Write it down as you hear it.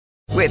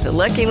With the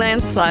Lucky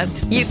Land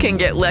Slots, you can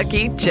get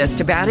lucky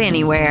just about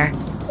anywhere.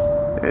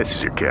 This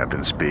is your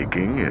captain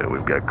speaking.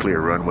 We've got clear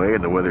runway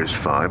and the weather's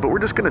fine, but we're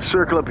just going to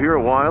circle up here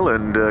a while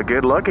and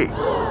get lucky.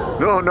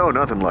 No,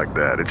 nothing like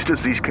that. It's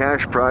just these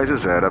cash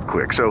prizes add up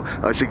quick. So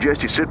I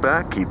suggest you sit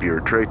back, keep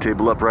your tray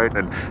table upright,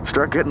 and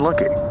start getting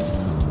lucky.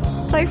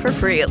 Play for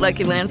free at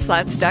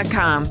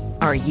LuckyLandSlots.com.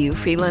 Are you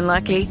feeling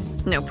lucky?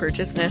 No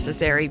purchase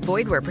necessary.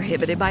 Void where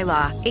prohibited by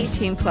law.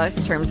 18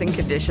 plus terms and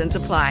conditions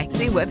apply.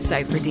 See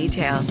website for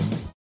details.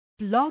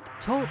 Blog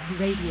Talk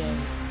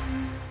Radio.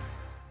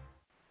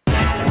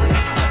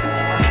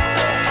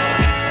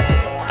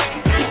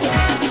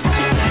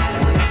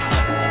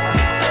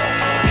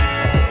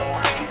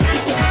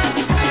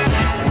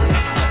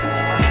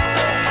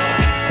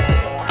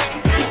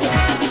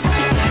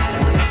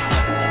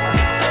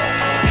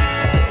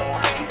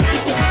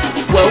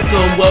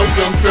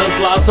 Welcome to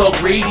Blog Talk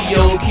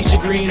Radio. Keisha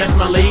Green, that's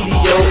my lady,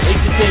 yo.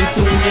 Interesting,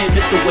 tune in,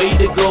 it's the way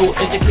to go.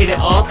 Educated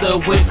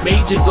author with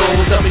major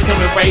goals. I'm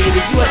becoming writer,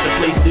 you at the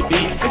place to be.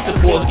 It's the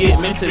boys get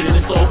mentored and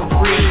it's all for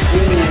free.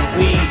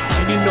 Ooh,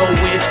 and you know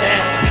where it's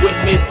at. With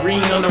Miss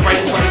Green on the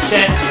Writers Like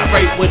Chat. I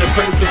write with a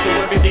purpose, so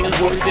everything is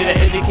worth it. An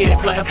educated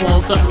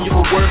platform, something you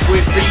can work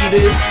with.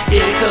 Readers,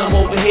 yeah, come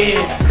over here.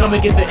 Come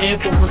and get the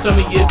info from some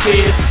of your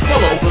peers.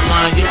 Call open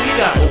line, yeah, we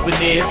got open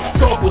ears.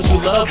 Talk what you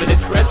love and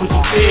express what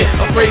you fear.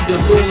 Afraid to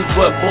lose,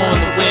 but born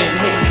to win.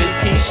 Hey, Miss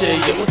Keisha,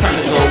 yeah, what time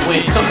to go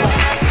win? Come on.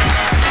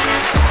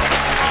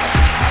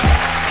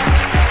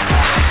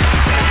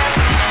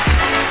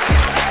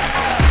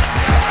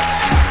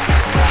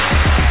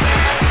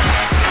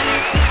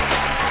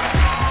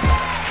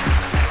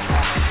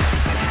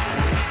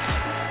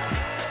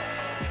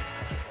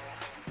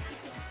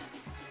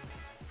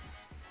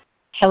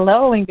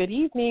 Hello and good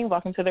evening.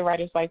 Welcome to the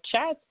Writers Like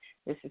Chat.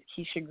 This is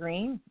Keisha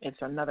Green. It's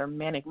another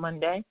Manic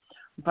Monday,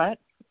 but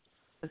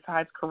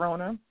besides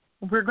Corona,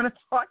 we're going to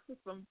talk to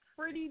some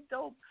pretty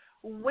dope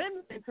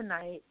women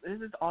tonight.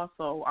 This has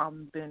also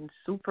been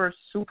super,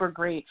 super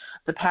great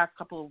the past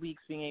couple of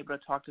weeks, being able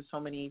to talk to so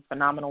many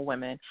phenomenal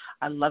women.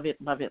 I love it,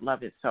 love it,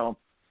 love it. So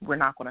we're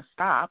not going to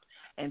stop.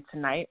 And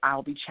tonight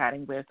I'll be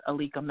chatting with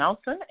Aleka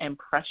Melson and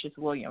Precious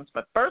Williams.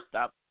 But first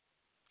up,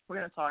 we're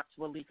going to talk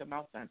to Aleka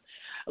Melson.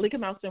 Aleka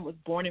Melson was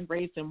born and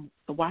raised in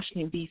the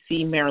Washington,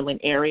 D.C.,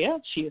 Maryland area.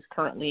 She is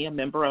currently a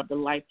member of the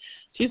Life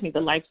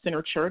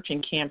Center Church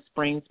in Camp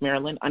Springs,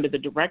 Maryland, under the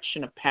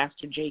direction of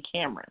Pastor Jay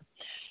Cameron.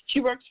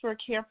 She works for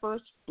CareFirst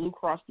Blue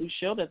Cross Blue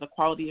Shield as a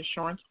quality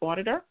assurance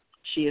auditor.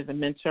 She is a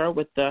mentor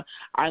with the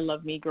I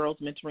Love Me Girls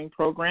mentoring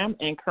program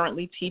and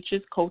currently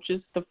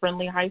coaches the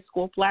Friendly High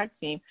School flag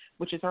team,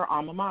 which is her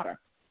alma mater.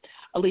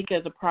 Aleka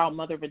is a proud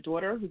mother of a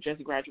daughter who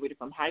just graduated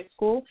from high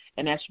school,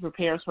 and as she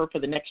prepares her for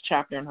the next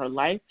chapter in her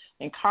life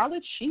in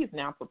college, she is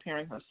now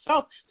preparing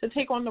herself to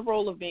take on the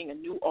role of being a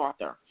new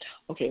author.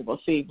 Okay, well,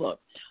 see, look,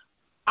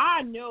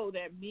 I know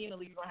that me and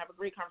Aleka are going to have a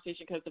great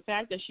conversation because the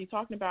fact that she's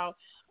talking about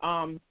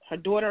her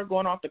daughter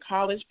going off to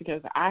college,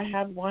 because I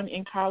have one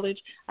in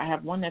college, I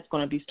have one that's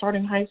going to be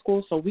starting high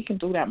school, so we can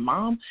do that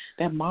mom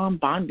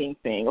bonding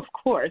thing, of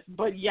course,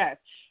 but yes.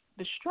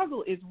 The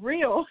struggle is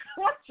real.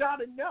 I want y'all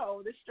to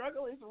know the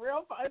struggle is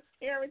real for us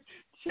parents.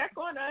 Check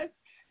on us.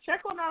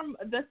 Check on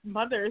the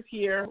mothers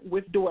here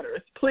with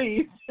daughters,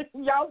 please.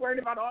 Y'all worried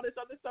about all this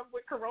other stuff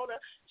with Corona.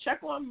 Check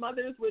on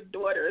mothers with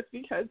daughters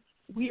because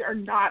we are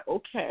not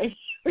okay.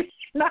 We're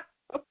not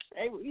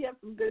okay. We have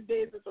some good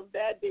days and some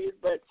bad days,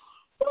 but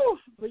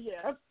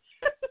yeah.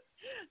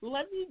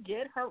 Let me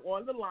get her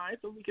on the line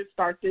so we can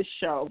start this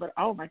show. But,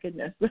 oh, my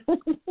goodness.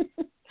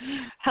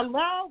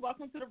 Hello.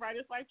 Welcome to the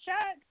Writers Like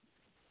Chat.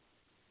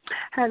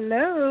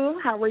 Hello,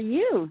 how are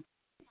you?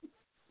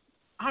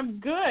 I'm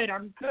good.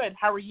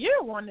 How are you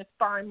on this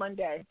fine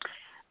Monday?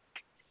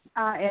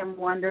 I am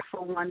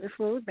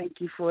wonderful. Thank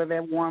you for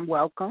that warm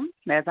welcome,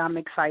 as I'm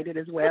excited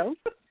as well.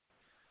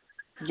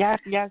 Yes.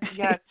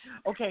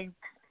 Okay.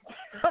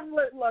 I'm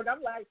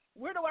like,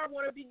 where do I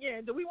want to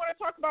begin? Do we want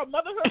to talk about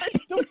motherhood?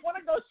 Do we want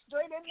to go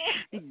straight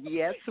in there?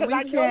 Yes,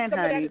 we can,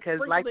 honey, because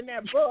like in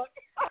that book.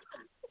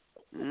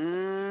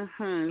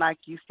 Like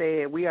you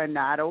said, we are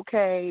not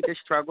okay. The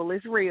struggle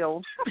is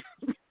real.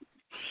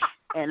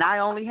 And I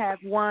only have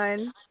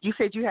one. You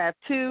said you have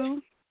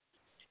two?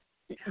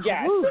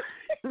 Yes.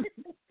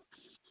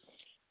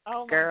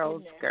 Oh,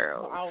 girls.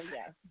 Oh,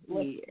 yes.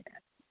 Listen,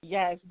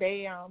 yes,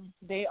 they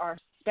are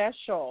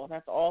special.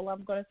 That's all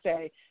I'm going to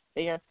say.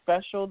 They are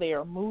special. They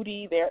are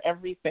moody. They're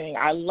everything.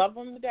 I love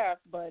them to death,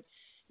 but,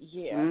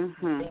 yeah,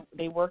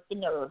 they work the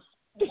nerves.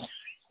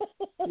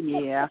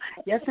 Yeah,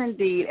 yes,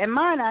 indeed. And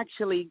mine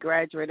actually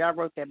graduated. I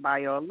wrote that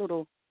bio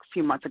a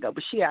few months ago,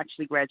 but she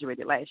actually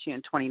graduated last year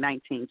in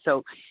 2019.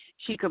 So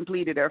she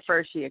completed her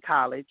first year of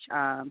college.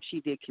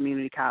 She did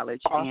community college,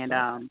 awesome.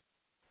 And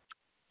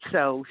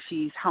so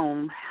she's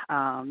home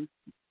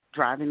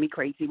driving me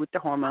crazy with the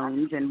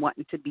hormones and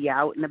wanting to be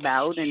out and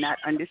about and not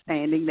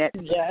understanding that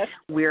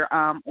we're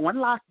on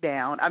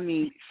lockdown. I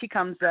mean, she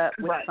comes up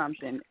with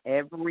something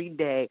every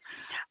day.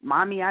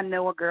 Mommy, I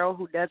know a girl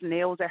who does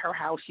nails at her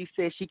house. She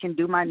says she can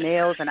do my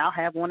nails, and I'll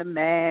have on a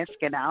mask,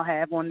 and I'll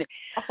have on the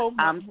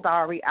I'm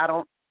sorry, I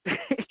don't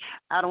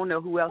I don't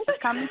know who else is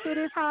coming to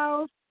this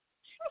house.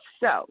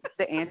 So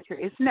the answer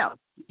is no.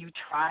 You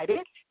tried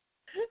it?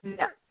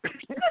 No.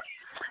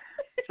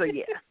 So,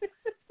 yeah.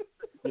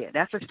 Yeah,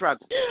 that's a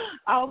struggle.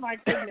 Oh, my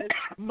goodness.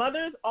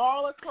 Mothers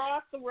all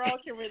across the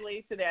world can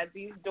relate to that.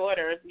 These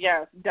daughters,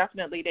 yes,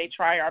 definitely, they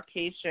try our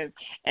patience.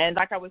 And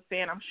like I was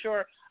saying, I'm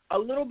sure a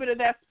little bit of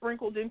that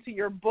sprinkled into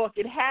your book.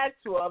 It had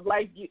to have,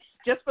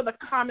 just for the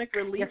comic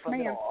relief of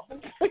it all.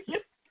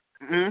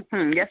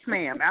 Yes,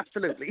 ma'am,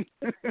 absolutely.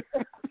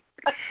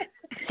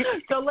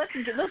 So let's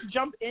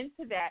jump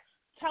into that.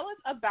 Tell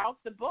us about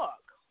the book.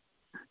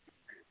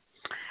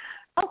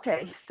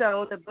 Okay,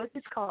 so the book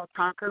is called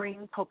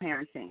Conquering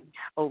Co-Parenting,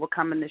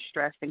 Overcoming the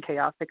Stress and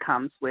Chaos That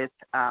Comes with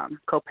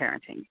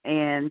Co-Parenting.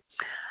 And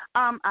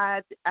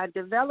I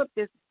developed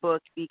this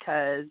book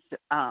because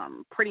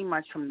pretty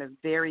much from the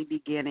very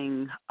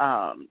beginning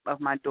of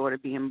my daughter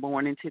being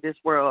born into this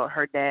world,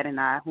 her dad and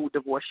I, who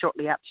divorced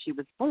shortly after she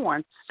was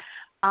born,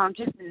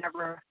 just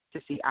never to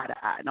see eye to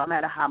eye. No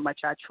matter how much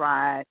I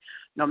tried,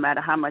 no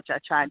matter how much I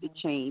tried to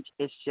change,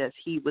 it's just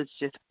he was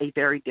just a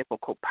very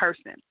difficult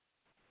person.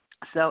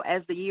 So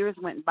as the years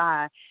went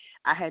by,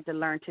 I had to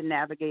learn to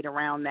navigate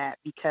around that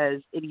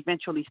because it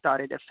eventually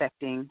started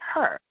affecting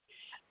her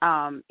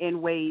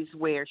in ways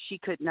where she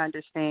couldn't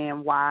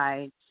understand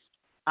why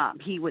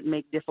he would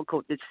make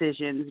difficult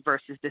decisions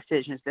versus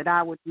decisions that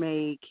I would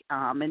make.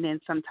 And then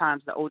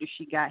sometimes the older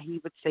she got,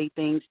 he would say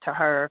things to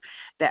her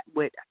that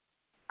would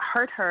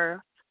hurt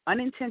her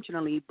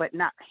unintentionally, but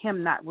not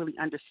really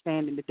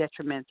understanding the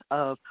detriments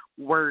of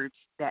words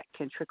that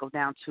can trickle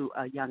down to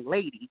a young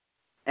lady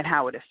and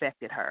how it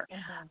affected her.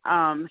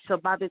 So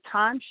by the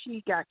time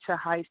she got to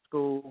high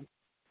school,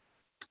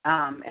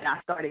 and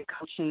I started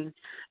coaching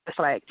the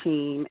flag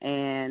team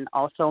and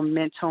also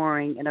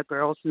mentoring in a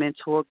girls'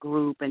 mentor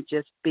group and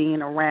just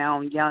being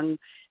around young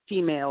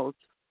females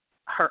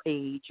her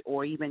age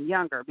or even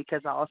younger,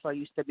 because I also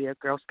used to be a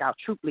Girl Scout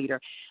troop leader,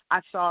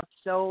 I saw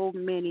so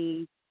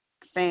many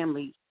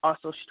families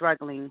also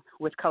struggling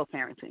with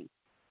co-parenting.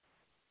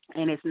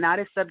 And it's not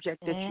a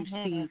subject that you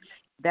see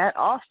that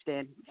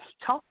often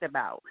talked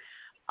about.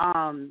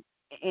 And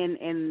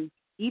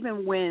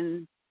even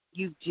when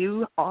you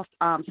do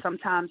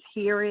sometimes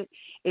hear it,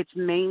 it's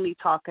mainly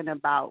talking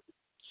about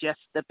just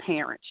the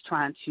parents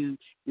trying to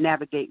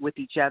navigate with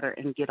each other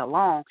and get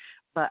along.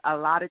 But a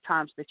lot of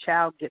times the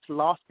child gets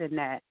lost in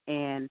that,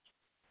 and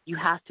you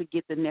have to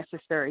get the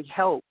necessary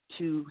help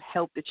to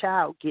help the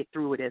child get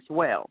through it as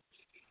well.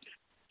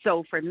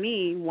 So for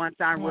me, once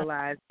I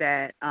realized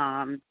that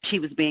she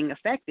was being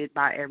affected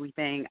by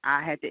everything,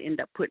 I had to end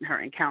up putting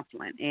her in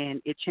counseling.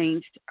 And it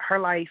changed her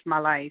life, my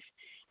life,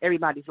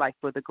 everybody's life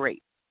for the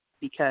great,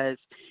 because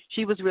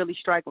she was really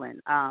struggling.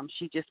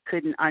 She just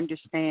couldn't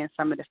understand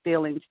some of the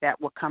feelings that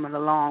were coming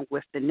along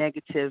with the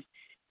negative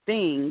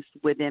things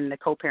within the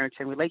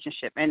co-parenting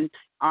relationship. And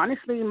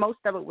honestly, most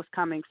of it was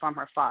coming from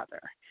her father.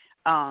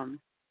 I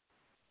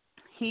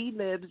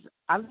live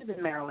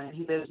in Maryland.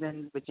 He lives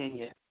in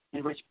Virginia.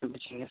 In Richmond,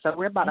 Virginia. So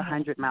we're about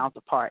 100 miles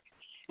apart.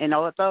 And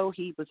although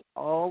he was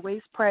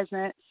always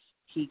present,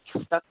 he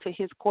stuck to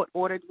his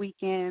court-ordered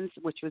weekends,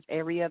 which was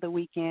every other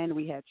weekend.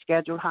 We had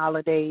scheduled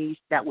holidays.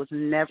 That was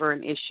never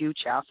an issue.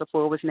 Child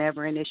support was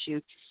never an issue.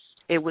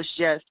 It was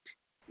just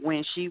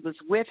when she was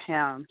with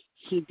him,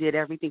 he did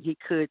everything he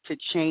could to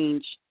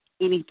change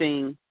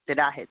anything that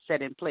I had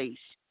set in place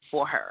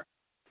for her.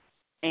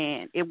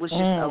 And it was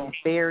just a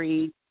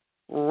very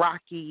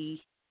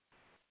rocky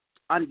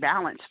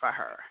unbalanced for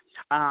her.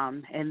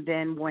 And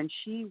then when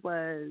she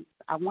was,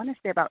 I want to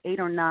say about 8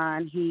 or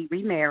 9, he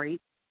remarried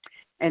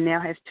and now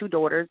has 2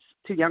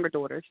 younger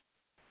daughters.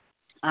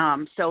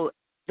 So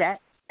that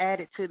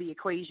added to the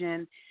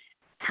equation,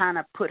 kind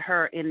of put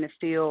her in the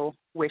field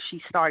where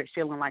she started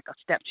feeling like a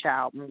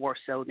stepchild more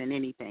so than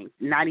anything,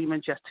 not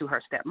even just to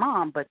her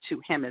stepmom, but to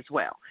him as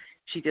well.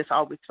 She just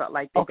always felt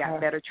like they got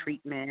better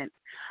treatment.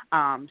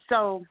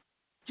 So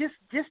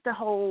just the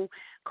whole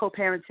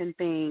co-parenting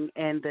thing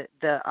and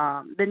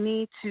the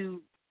need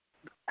to,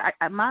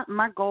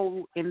 my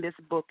goal in this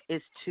book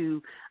is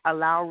to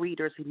allow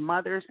readers,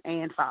 mothers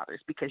and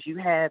fathers, because you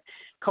have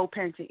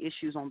co-parenting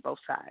issues on both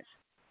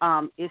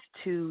sides, is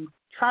to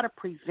try to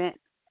prevent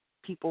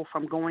people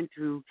from going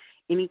through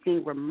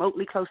anything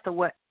remotely close to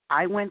what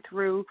I went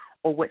through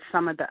or what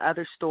some of the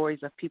other stories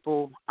of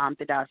people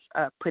that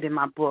I put in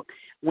my book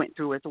went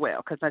through as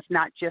well, because it's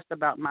not just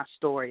about my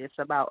story. It's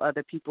about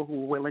other people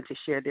who are willing to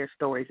share their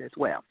stories as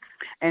well.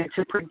 And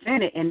to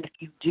prevent it, and if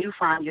you do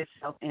find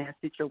yourself in a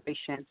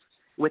situation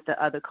with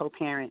the other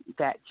co-parent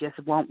that just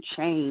won't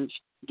change,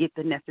 get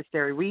the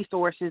necessary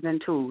resources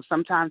and tools.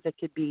 Sometimes it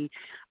could be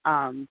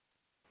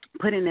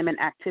putting them in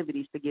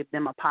activities to give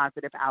them a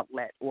positive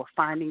outlet, or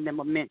finding them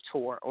a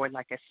mentor, or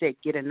like I said,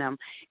 getting them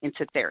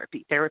into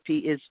therapy. Therapy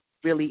is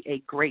really a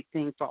great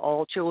thing for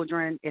all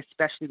children,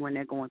 especially when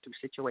they're going through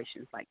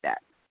situations like that.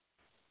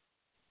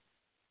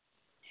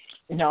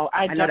 No,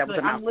 I know that was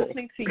a I'm mouthful.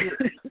 listening to you.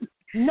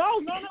 No,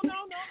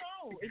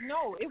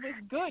 it was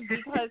good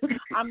because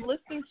I'm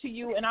listening to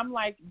you and I'm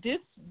like,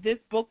 this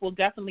book will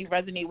definitely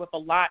resonate with a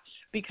lot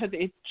because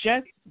it's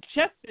just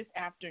this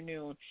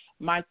afternoon,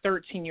 my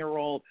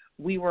 13-year-old,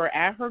 we were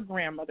at her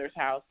grandmother's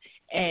house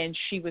and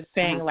she was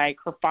saying like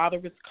her father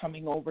was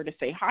coming over to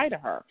say hi to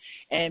her,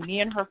 and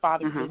me and her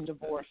father have been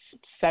divorced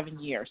 7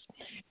 years,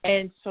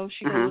 and so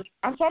she goes,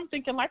 so I'm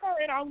thinking like, all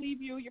right, I'll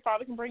leave you, your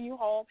father can bring you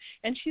home,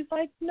 and she's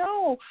like,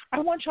 no, I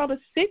want y'all to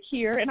sit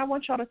here and I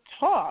want y'all to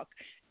talk.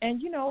 And,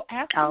 you know,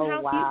 ask him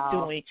how he's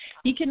doing.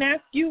 He can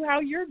ask you how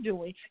you're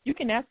doing. You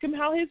can ask him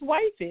how his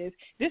wife is,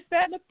 this,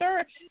 that, and the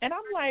third. And I'm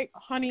like,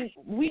 honey,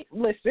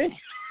 listen,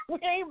 we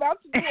ain't about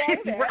to do all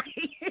that.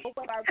 Right. But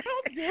what I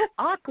will do.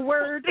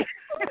 Awkward.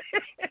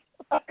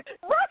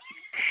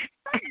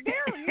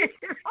 Very.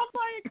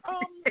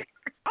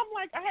 I'm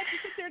like, I had to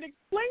sit there and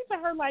explain to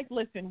her, like,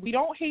 listen, we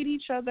don't hate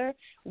each other.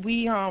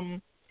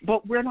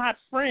 But we're not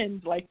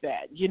friends like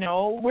that, you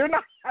know. We're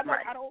not.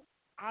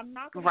 I'm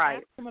not going to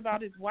ask him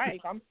about his wife.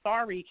 I'm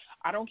sorry.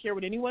 I don't care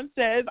what anyone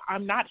says.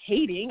 I'm not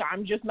hating.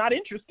 I'm just not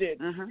interested.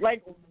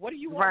 Like, what do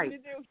you want me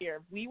to do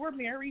here? We were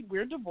married.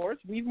 We're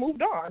divorced. We've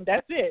moved on.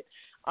 That's it.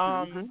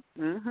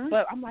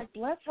 But I'm like,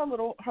 bless her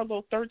little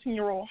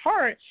 13-year-old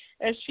heart,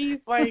 as she's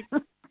like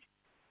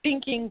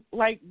thinking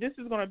like this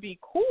is going to be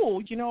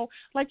cool, you know.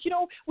 Like, you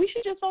know, we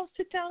should just all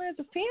sit down as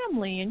a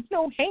family and, you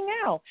know, hang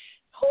out.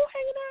 Who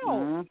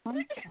hanging out?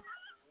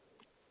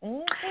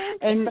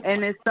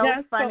 And it's so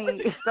funny.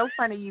 It's so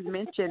funny you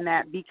mentioned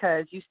that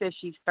because you said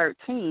she's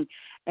 13,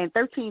 and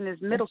 13 is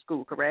middle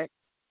school, correct?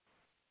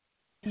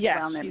 Yes,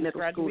 around that she's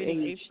middle school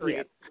age.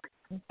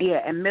 Yeah,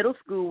 and middle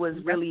school was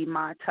really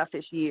my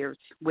toughest years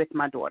with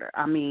my daughter.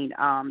 I mean,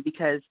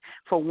 because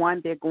for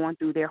one, they're going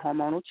through their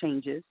hormonal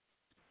changes.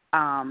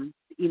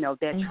 You know,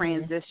 that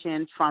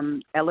transition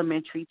from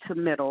elementary to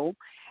middle,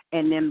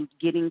 and then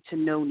getting to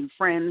know new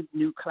friends,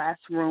 new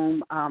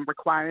classroom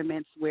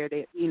requirements where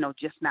they, you know,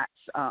 just not,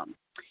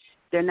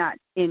 they're not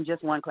in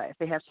just one class.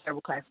 They have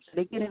several classes. So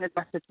they get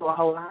adjusted to a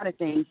whole lot of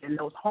things, and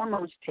those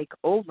hormones take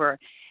over.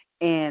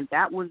 And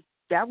that was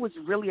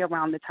really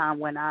around the time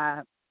when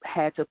I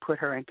had to put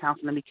her in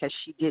counseling because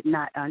she did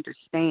not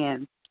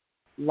understand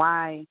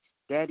why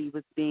Daddy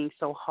was being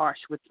so harsh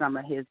with some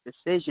of his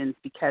decisions,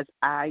 because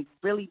I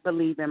really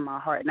believe in my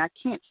heart, and I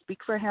can't speak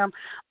for him,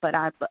 but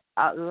a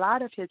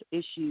lot of his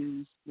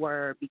issues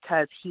were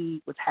because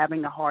he was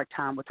having a hard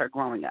time with her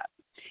growing up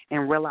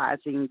and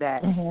realizing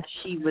that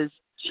she was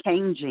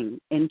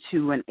changing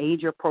into an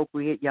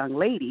age-appropriate young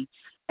lady,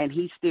 and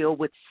he still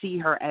would see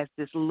her as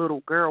this little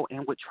girl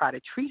and would try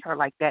to treat her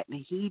like that,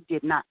 and he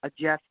did not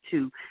adjust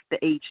to the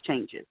age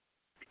changes.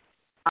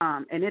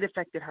 And it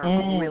affected her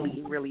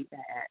really, really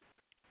bad.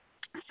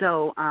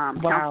 So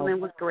counseling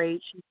was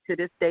great. To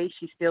this day,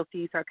 she still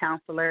sees her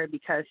counselor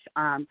because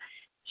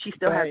she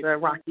still has a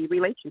rocky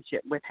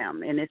relationship with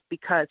him, and it's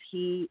because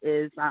he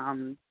is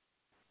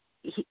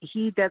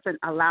he doesn't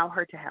allow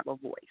her to have a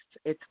voice.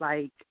 It's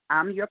like,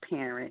 I'm your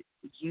parent.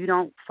 You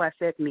don't fuss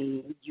at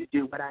me. You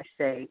do what I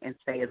say and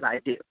say as I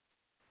do.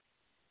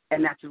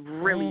 And that's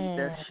really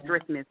the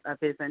strictness of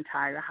his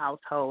entire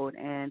household.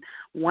 And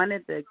one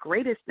of the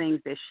greatest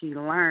things that she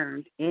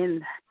learned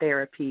in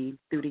therapy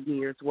through the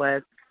years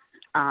was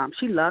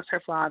she loves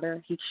her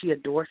father. She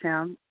adores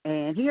him,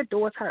 and he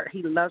adores her.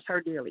 He loves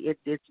her dearly.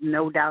 It's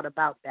no doubt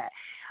about that.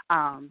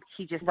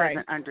 He just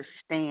doesn't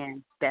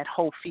understand that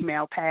whole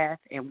female path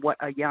and what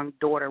a young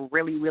daughter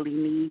really, really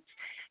needs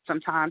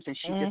sometimes, and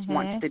she just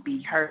wants to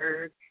be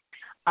heard.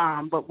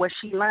 But what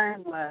she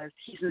learned was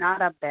he's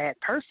not a bad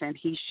person.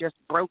 He's just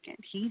broken.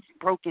 He's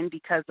broken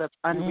because of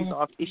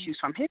unresolved issues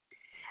from him.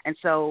 And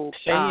so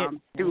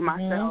through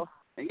myself,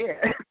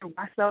 through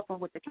myself and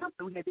with the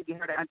counselor, we had to get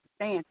her to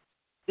understand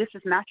this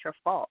is not your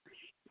fault.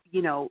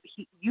 You know,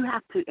 you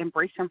have to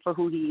embrace him for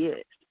who he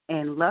is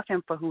and love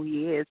him for who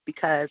he is,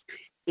 because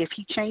if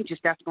he changes,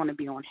 that's going to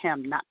be on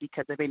him, not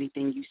because of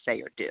anything you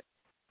say or do.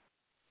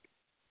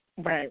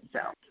 Right. So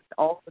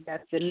all of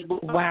that's in the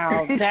book.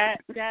 Wow. That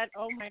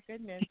oh my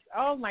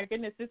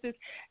goodness.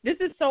 This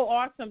is so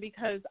awesome,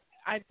 because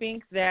I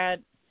think that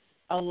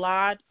a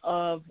lot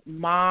of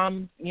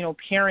moms, you know,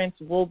 parents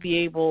will be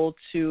able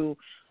to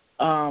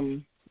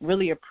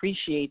really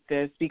appreciate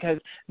this, because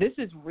this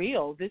is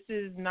real. This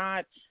is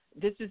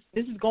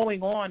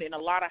going on in a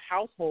lot of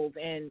households,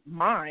 and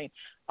mine.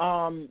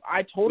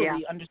 I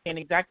totally understand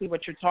exactly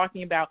what you're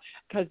talking about,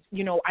 because,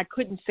 you know, I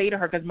couldn't say to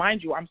her, because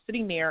mind you, I'm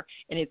sitting there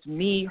and it's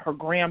me, her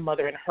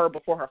grandmother, and her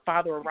before her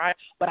father arrived,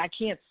 but I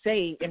can't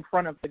say in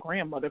front of the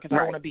grandmother because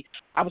I want to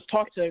I was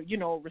taught to, you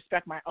know,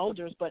 respect my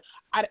elders, but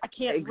I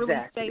can't really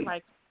say,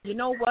 like, you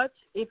know what,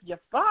 if your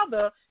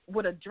father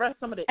would address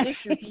some of the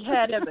issues he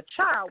had as a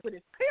child with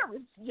his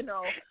parents, you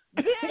know,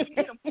 then, you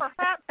know,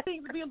 perhaps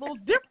things would be a little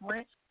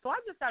different. So I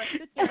just got to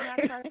sit there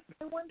and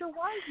I wonder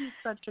why he's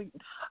such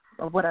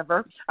a, or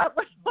whatever. I'm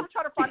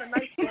trying to find a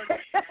nice word.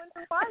 I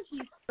wonder why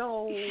he's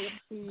so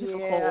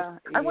difficult.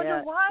 I wonder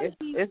why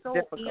he's so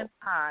difficult.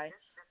 anti.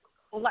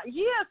 Like,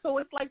 yeah, so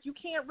it's like you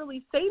can't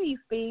really say these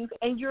things,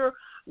 and you're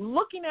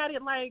looking at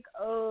it like,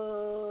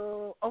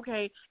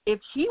 okay, if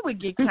he would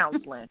get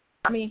counseling,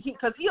 I mean,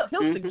 because he'll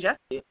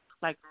suggest it,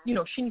 like, you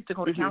know, she needs to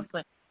go to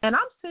counseling, and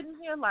I'm sitting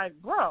here like,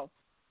 bro,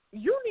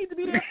 you need to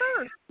be there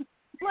first.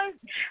 Like,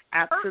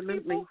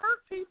 absolutely, hurt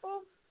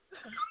people.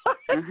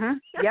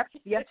 Yes.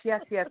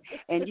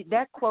 And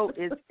that quote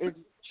is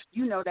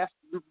you know, that's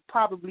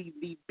probably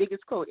the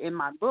biggest quote in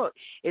my book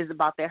is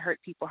about that hurt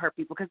people,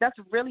 because that's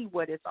really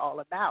what it's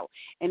all about.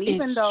 And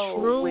even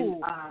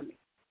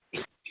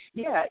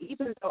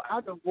even though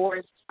our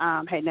divorce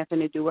had nothing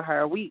to do with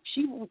her, we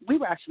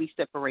were actually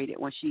separated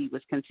when she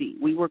was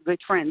conceived. We were good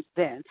friends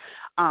then,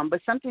 but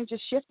something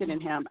just shifted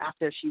in him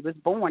after she was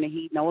born, and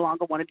he no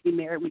longer wanted to be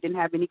married. We didn't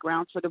have any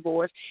grounds for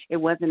divorce. It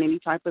wasn't any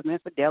type of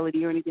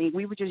infidelity or anything.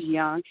 We were just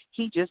young.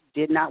 He just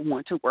did not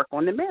want to work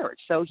on the marriage,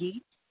 so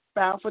he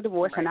filed for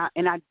divorce, right.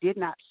 and I did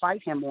not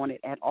fight him on it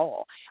at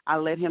all. I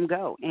let him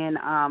go, and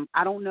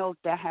I don't know if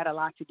that had a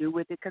lot to do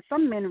with it, because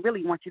some men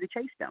really want you to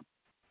chase them.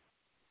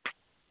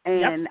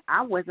 And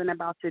I wasn't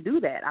about to do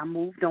that. I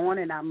moved on,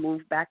 and I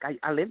moved back.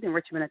 I lived in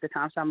Richmond at the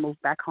time, so I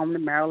moved back home to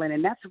Maryland,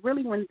 and that's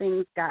really when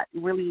things got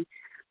really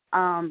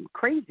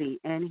crazy.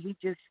 And he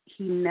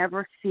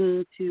never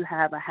seemed to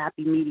have a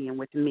happy medium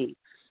with me,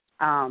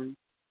 no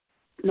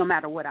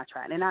matter what I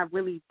tried. And I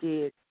really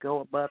did go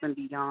above and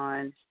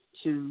beyond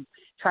to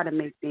try to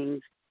make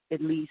things at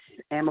least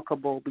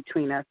amicable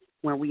between us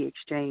when we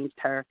exchanged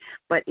her.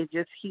 But he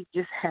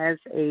just has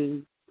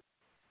a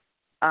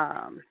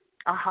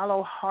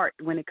hollow heart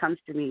when it comes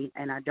to me,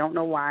 and I don't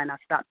know why, and I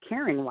stopped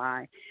caring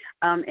why.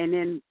 And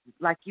then,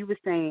 like you were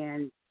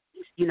saying,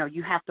 you know,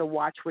 you have to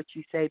watch what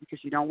you say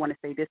because you don't want to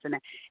say this and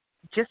that.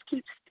 Just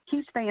keep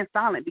staying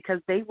silent, because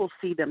they will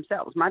see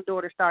themselves. My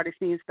daughter started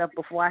seeing stuff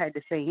before I had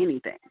to say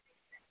anything.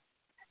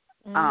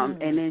 And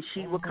then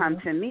she would come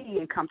to me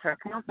and come to her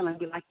counselor and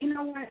be like, you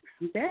know what,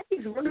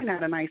 Daddy's really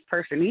not a nice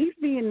person. He's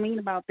being mean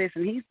about this,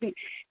 and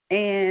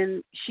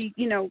she,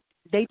 you know,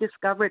 they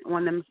discover it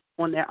on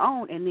their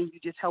own, and then you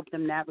just help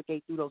them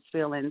navigate through those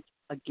feelings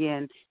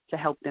again to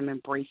help them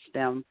embrace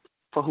them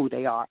for who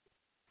they are,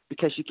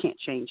 because you can't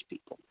change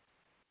people.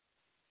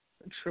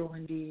 True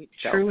indeed.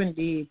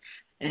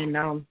 And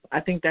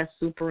I think that's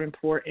super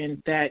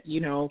important that,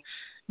 you know,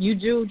 you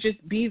do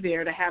just be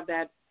there to have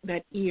that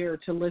ear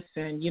to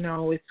listen. You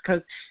know, it's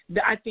because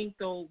I think,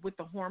 though, with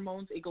the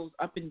hormones, it goes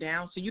up and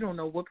down, so you don't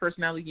know what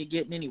personality you're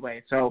getting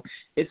anyway. So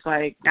it's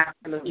like,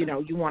 you know,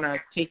 you want to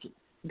take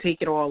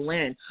it all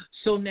in.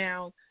 So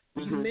now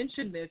you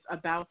mentioned this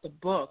about the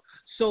book.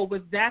 So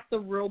was that the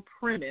real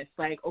premise?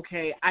 Like,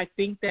 okay, I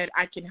think that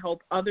I can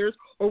help others,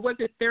 or was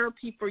it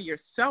therapy for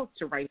yourself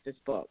to write this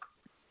book?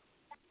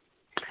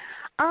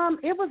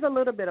 It was a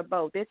little bit of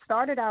both. It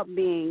started out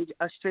being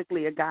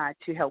strictly a guide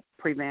to help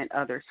prevent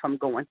others from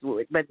going through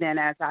it. But then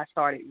as I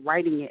started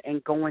writing it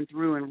and going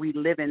through and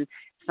reliving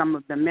some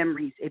of the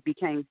memories, it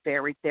became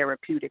very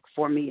therapeutic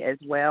for me as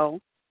well.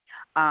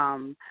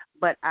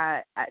 But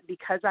I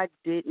because I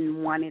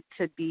didn't want it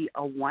to be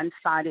a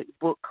one-sided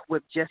book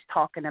with just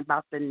talking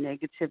about the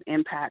negative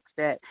impacts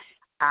that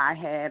I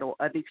had or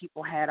other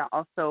people had, I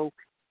also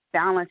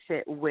balanced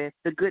it with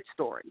the good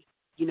story.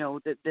 You know,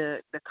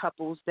 the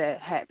couples that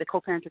had, the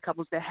co-parenting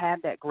couples that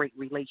had that great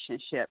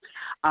relationship.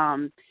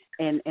 And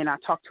I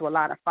talked to a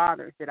lot of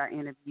fathers that I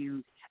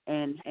interviewed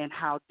and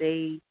how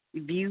they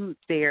viewed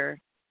their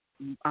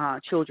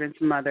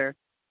children's mother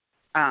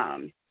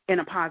in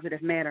a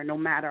positive manner, no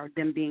matter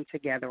them being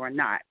together or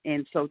not.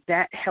 And so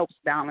that helps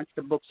balance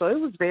the book. So it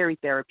was very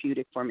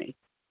therapeutic for me.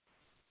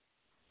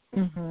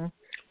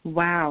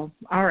 Wow.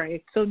 All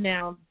right. So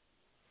now,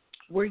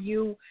 were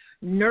you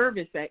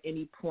nervous at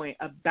any point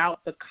about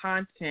the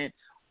content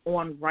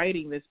on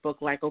writing this book?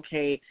 Like,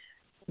 okay,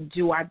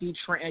 should I be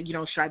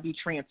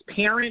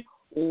transparent,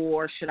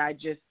 or should I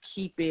just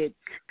keep it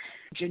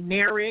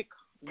generic?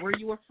 Were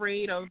you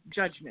afraid of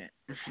judgment?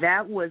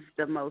 That was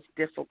the most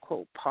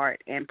difficult part,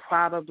 and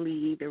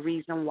probably the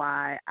reason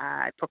why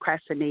I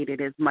procrastinated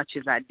as much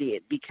as I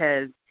did,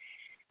 because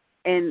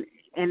and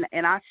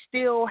I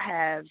still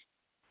have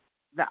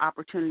the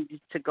opportunity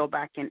to go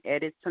back and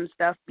edit some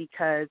stuff,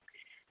 because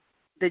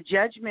the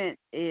judgment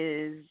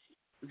is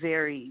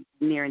very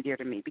near and dear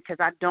to me, because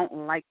I don't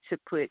like to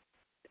put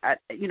I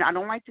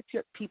don't like to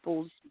put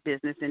people's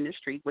business in the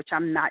street, which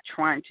I'm not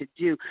trying to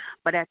do.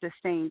 But at the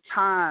same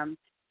time,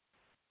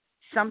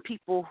 some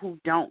people who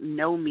don't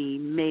know me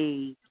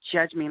may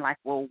judge me like,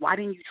 well, why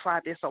didn't you try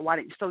this, or why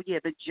didn't you? So, yeah,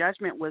 the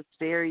judgment was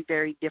very,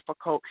 very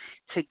difficult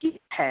to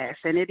get past.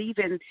 And it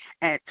even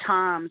at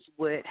times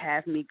would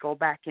have me go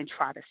back and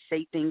try to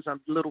say things a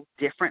little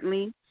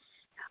differently.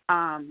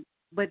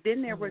 But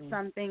then there were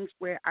some things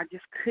where I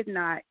just could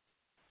not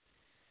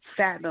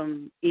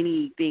fathom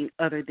anything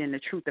other than the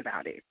truth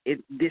about it.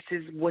 This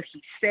is what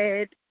he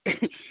said.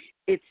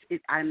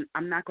 I'm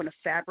not going to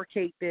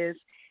fabricate this.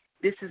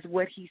 This is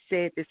what he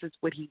said. This is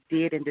what he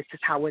did, and this is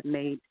how it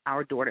made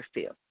our daughter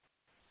feel.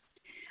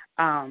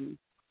 And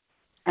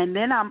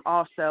then I'm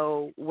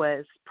also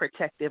was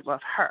protective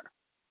of her,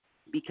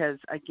 because,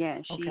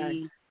 again,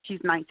 Okay. she's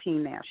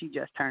 19 now. She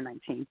just turned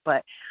 19.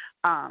 But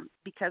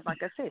because,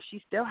 like I said,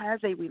 she still has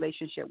a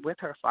relationship with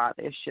her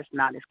father. It's just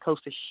not as close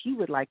as she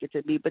would like it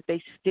to be, but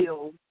they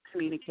still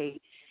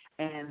communicate.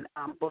 And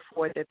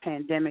before the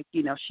pandemic,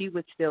 you know, she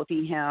would still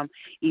see him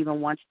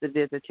even once the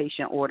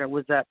visitation order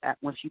was up.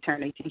 When she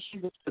turned 18, she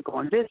would still go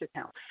and visit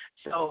him.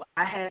 So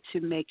I had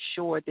to make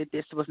sure that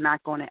this was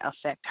not going to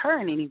affect her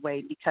in any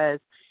way, because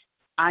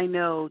I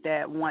know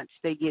that once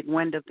they get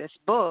wind of this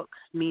book,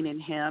 meaning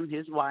him,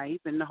 his wife,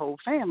 and the whole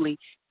family,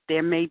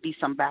 there may be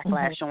some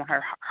backlash on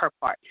her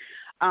part.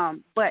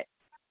 But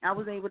I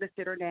was able to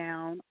sit her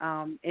down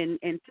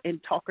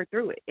and talk her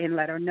through it and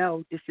let her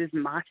know this is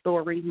my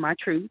story, my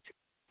truth.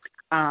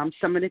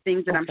 Some of the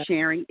things that I'm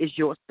sharing is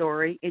your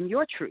story and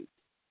your truth.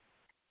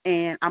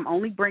 And I'm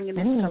only bringing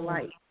this to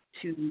light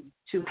to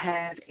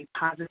have a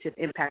positive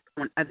impact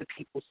on other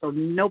people. So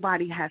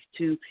nobody has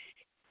to,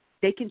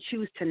 they can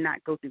choose to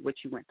not go through what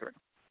you went through.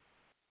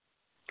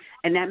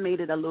 And that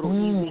made it a little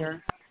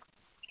easier.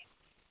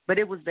 But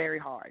it was very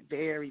hard,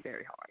 very,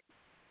 very hard.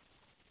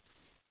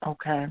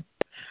 Okay.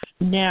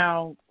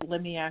 Now,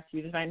 let me ask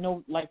you this. I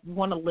know, like, you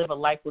want to live a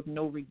life with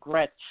no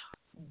regrets.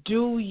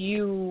 Do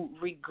you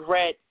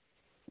regret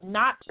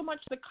not so much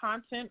the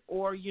content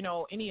or, you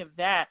know, any of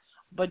that,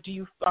 but do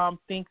you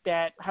think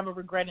that, have a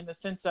regret in the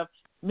sense of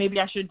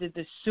maybe I should have did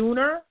this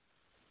sooner,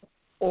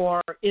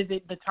 or is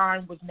it the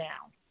time was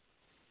now?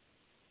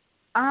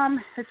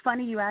 It's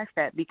funny you asked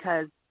that,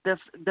 because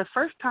the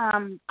first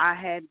time I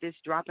had this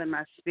drop in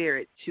my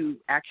spirit to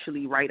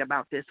actually write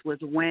about this was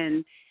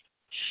when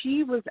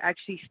she was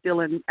actually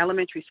still in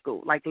elementary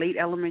school, like late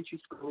elementary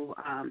school.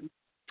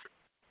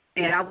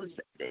 And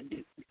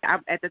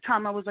at the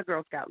time I was a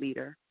Girl Scout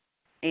leader,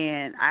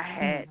 and I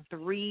had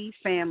 3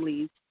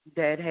 families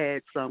that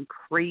had some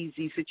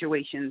crazy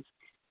situations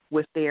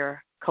with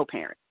their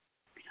co-parent.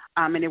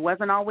 And it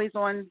wasn't always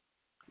on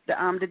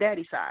the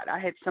daddy side. I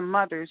had some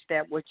mothers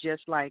that were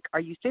just like, are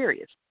you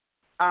serious?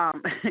 I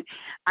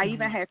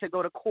even had to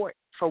go to court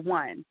for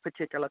one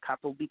particular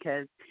couple,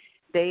 because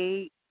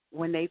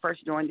when they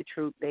first joined the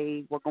troop,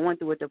 they were going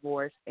through a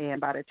divorce,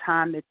 and by the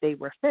time that they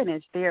were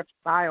finished, their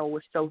file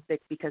was so thick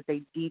because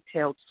they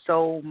detailed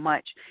so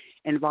much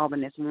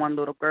involving this one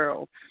little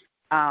girl.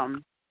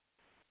 And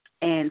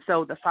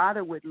so the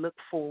father would look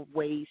for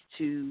ways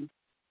to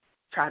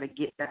try to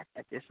get back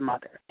at this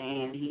mother,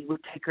 and he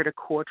would take her to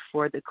court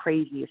for the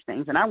craziest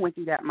things. And I went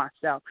through that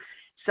myself.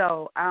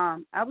 So I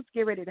was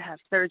getting ready to have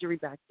surgery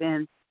back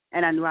then,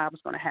 and I knew I was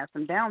going to have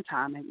some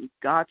downtime, and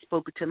God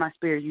spoke to my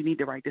spirit, you need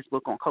to write this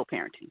book on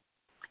co-parenting.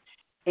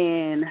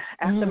 And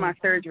after my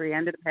surgery, I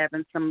ended up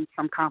having some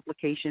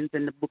complications,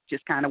 and the book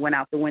just kind of went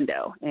out the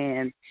window.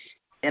 And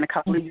a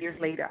couple of years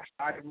later, I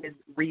started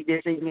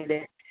revisiting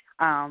it.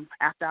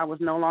 After I was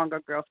no longer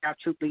a Girl Scout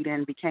troop leader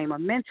and became a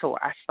mentor,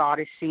 I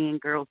started seeing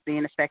girls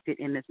being affected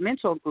in this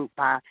mentor group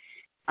by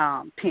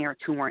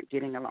parents who weren't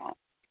getting along.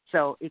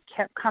 So it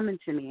kept coming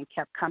to me.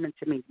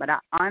 But I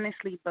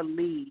honestly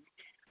believe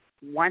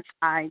once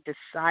I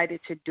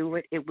decided to do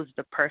it, it was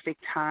the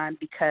perfect time,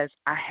 because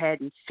I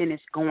hadn't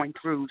finished going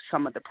through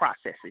some of the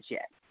processes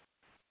yet.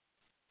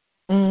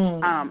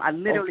 I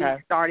literally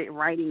started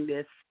writing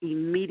this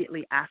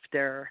immediately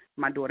after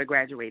my daughter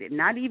graduated.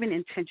 Not even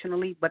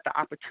intentionally, but the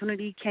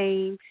opportunity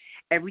came.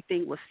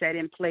 Everything was set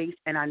in place,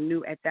 and I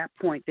knew at that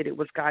point that it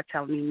was God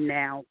telling me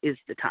now is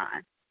the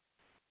time.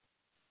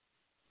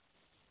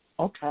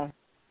 Okay.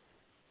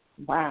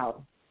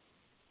 Wow.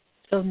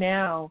 So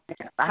now,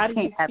 how do you feel?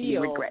 I can't have any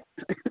regrets.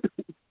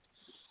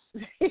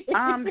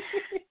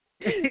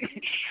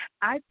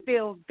 I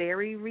feel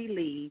very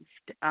relieved.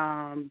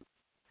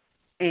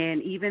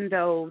 And even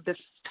though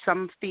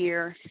some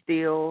fear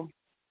still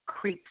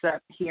creeps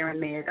up here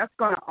and there, that's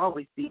going to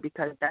always be,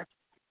 because that's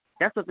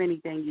of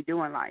anything you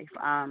do in life.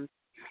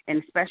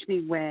 And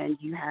especially when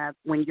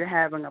you're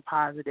having a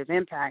positive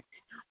impact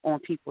on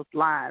people's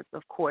lives,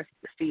 of course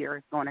the fear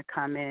is going to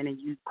come in, and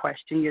you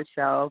question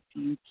yourself,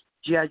 you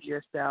judge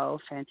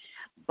yourself,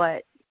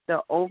 but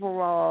the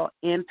overall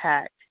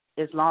impact,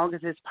 as long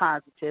as it's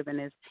positive,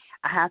 and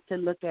I have to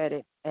look at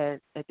it as,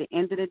 at the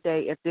end of the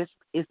day, if this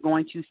is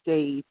going to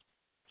save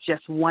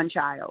just one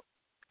child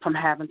from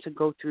having to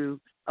go through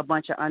a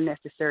bunch of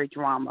unnecessary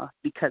drama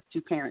because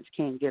 2 parents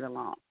can't get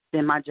along,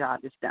 then my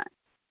job is done.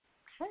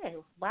 Okay,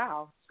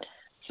 wow.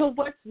 So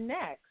what's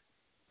next?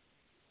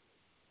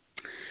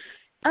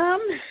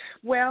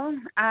 Well,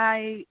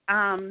 I've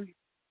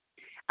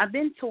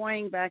been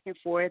toying back and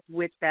forth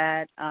with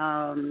that,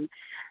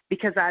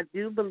 because I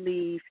do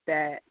believe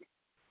that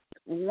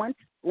once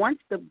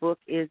the book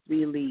is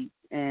released,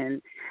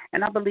 and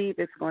I believe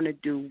it's going to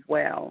do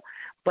well,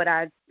 but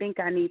I think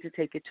I need to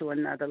take it to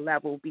another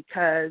level,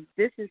 because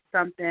this is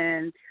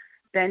something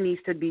that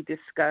needs to be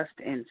discussed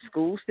in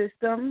school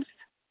systems.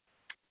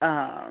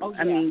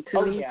 I mean,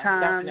 too many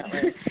times,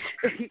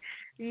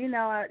 you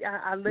know,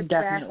 I look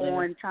back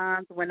on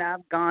times when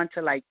I've gone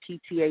to, like,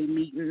 PTA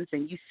meetings,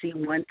 and you see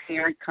one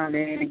parent come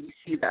in and you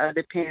see the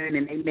other parent,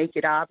 and they make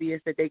it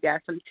obvious that they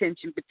got some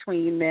tension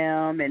between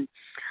them. And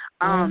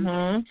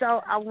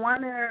So I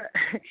wanna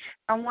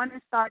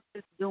start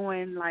just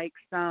doing like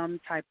some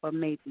type of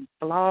maybe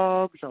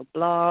blogs,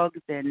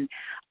 and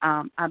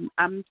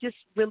I'm just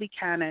really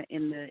kind of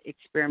in the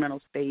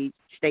experimental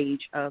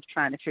stage of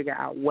trying to figure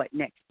out what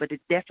next. But it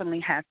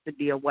definitely has to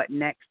be a what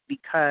next,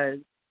 because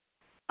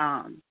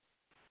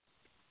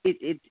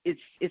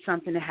it's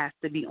something that has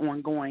to be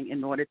ongoing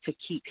in order to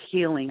keep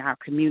healing our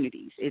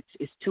communities.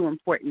 It's too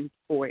important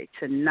for it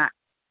to not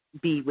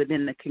be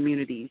within the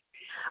communities.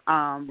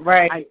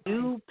 Right. I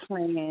do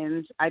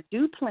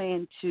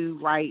plan to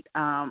write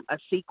a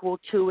sequel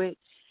to it,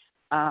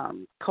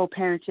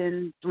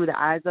 co-parenting through the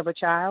eyes of a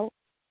child,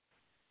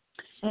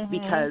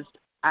 because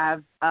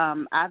I've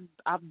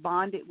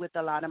bonded with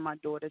a lot of my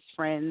daughter's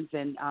friends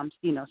and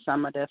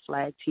some of the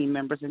flag team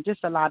members and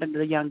just a lot of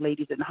the young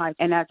ladies in high.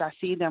 And as I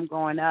see them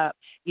growing up,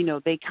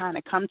 they kind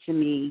of come to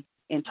me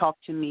and talk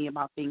to me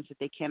about things that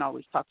they can't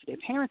always talk to their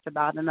parents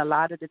about, and a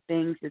lot of the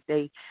things that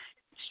they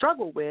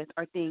struggle with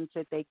are things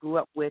that they grew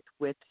up with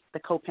the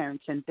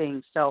co-parenting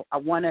things. So I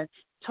want to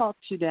talk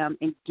to them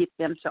and get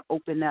them to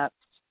open up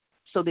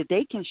so that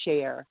they can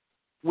share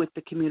with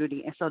the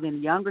community, and so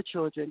then younger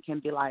children can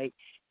be like,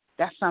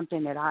 that's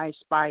something that I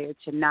aspire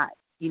to not,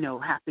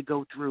 have to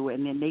go through,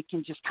 and then they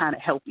can just kind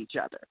of help each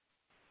other.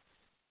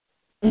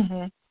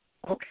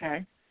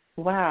 Okay.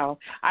 Wow.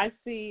 I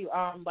see,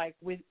 like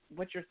with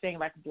what you're saying,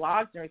 like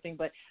blogs and everything,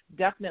 but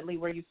definitely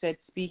where you said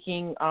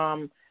speaking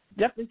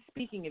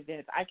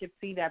events, I could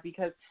see that,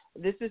 because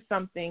this is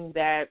something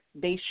that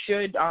they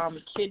should,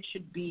 kids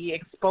should be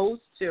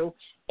exposed to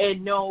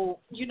and know,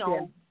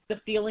 the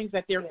feelings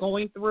that they're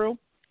going through.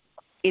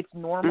 It's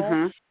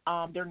normal.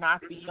 They're not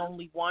the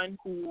only one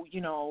who,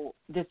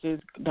 this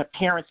is, the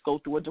parents go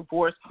through a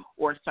divorce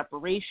or a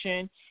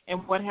separation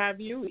and what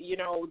have you.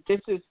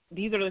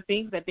 These are the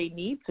things that they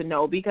need to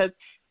know, because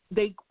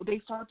they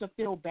start to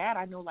feel bad.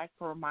 I know, like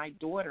for my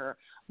daughter,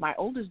 my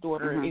oldest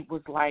daughter, it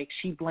was like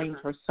she blamed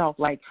herself,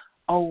 like,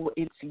 oh,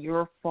 it's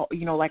your fault,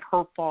 like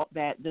her fault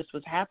that this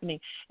was happening.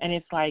 And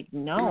it's like,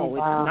 no, it's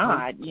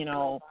not,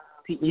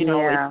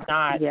 it's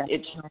not. Yeah.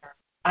 It's,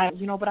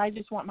 but I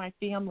just want my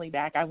family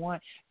back. I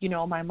want,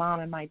 my mom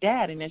and my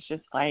dad. And it's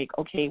just like,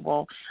 okay,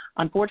 well,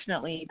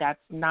 unfortunately,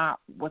 that's not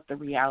what the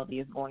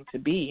reality is going to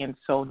be. And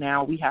so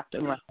now we have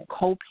to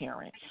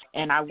co-parent.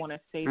 And I want to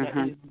say that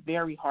it is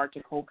very hard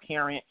to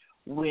co-parent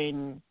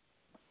when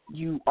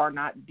you are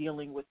not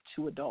dealing with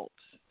two adults.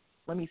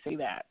 Let me say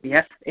that.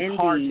 Yes, it's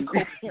hard to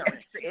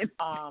co-parent.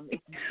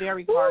 It's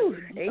very hard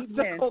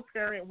to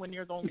co-parent when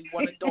there's only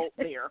one adult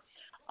there.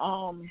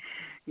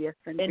 Yes,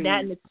 indeed. And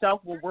that in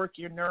itself will work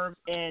your nerves.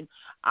 And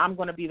I'm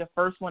going to be the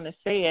first one to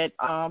say it.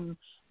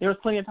 There was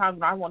plenty of times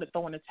when I wanted to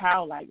throw in the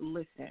towel, like,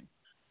 listen,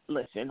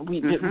 this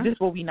is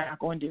what we're not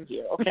going to do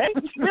here, okay?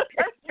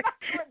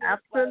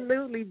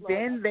 Absolutely,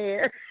 been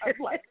there. I'm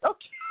like,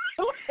 okay,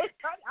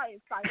 I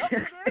ain't signed up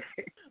for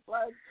this.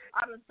 Like,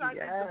 I done signed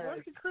up for the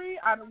divorce decree.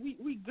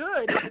 We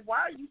good. Like, why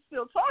are you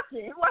still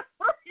talking?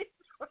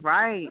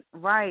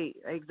 Right,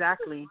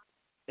 exactly.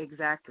 And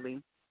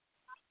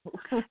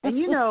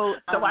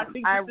so I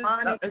think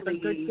ironically, this is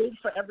a good thing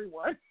for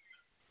everyone.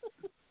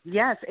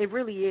 Yes, it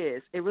really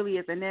is.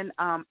 And then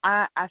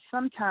I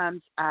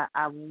sometimes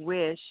I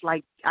wish,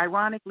 like,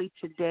 ironically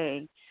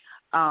today,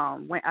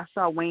 when I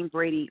saw Wayne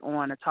Brady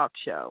on a talk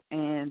show,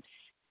 and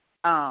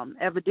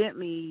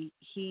evidently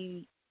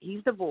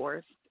he's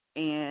divorced,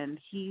 and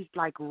he's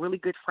like really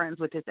good friends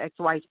with his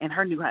ex-wife and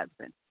her new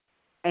husband.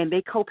 And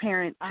they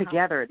co-parent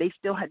together. They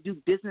still do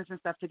business and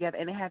stuff together,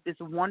 and they have this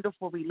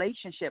wonderful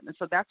relationship. And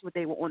so that's what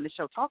they were on the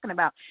show talking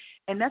about.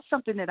 And that's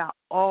something that I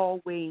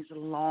always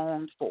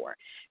longed for,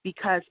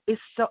 because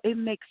it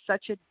makes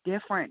such a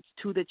difference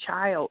to the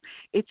child.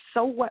 It's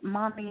so what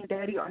mommy and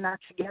daddy are not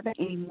together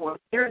anymore.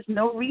 There is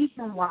no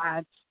reason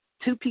why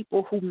two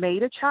people who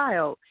made a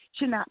child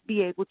should not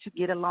be able to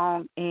get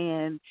along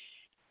and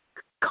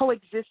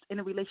coexist in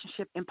a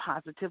relationship in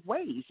positive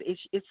ways.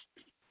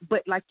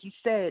 But like you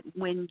said,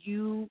 when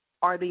you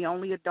are the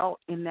only adult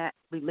in that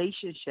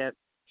relationship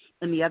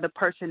and the other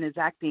person is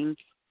acting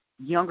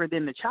younger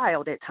than the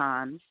child at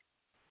times,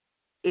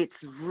 it's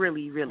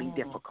really, really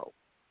difficult.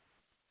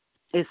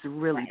 It's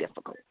really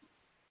difficult.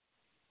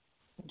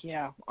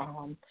 Yeah.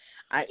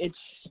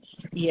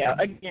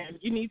 Again,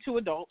 you need two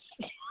adults.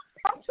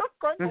 I'm just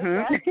going to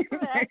go back to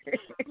that.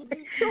 You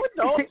need two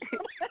adults.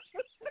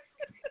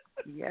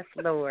 Yes,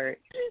 Lord.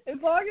 As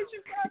long as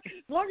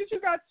you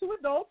got two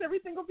adults,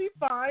 everything will be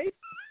fine.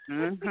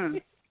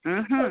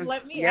 So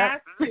let me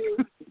ask you,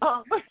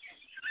 how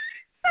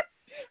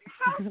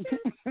can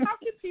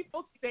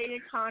people stay in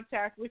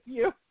contact with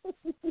you?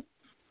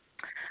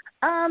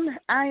 I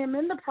am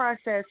in the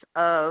process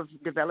of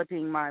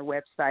developing my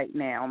website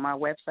now. My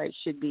website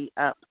should be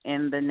up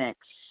in the next,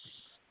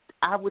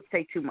 I would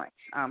say, 2 months,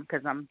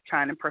 because I'm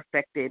trying to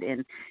perfect it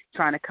and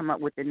trying to come up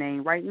with the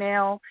name. Right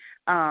now,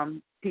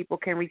 people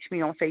can reach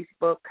me on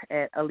Facebook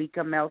at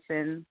Aleka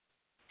Melson.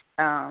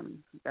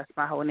 That's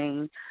my whole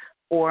name.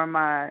 Or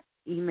my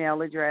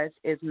email address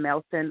is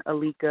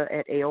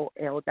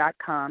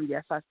melsonaleka@aol.com.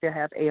 Yes, I still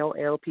have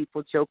AOL.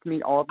 People joke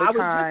me all the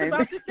time. I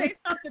was just about to say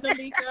something,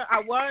 Aleka. I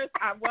was.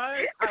 I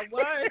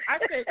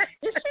said,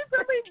 is she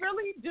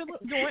really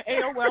doing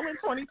AOL in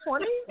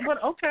 2020?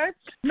 But okay.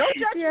 No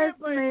judgment. Yes,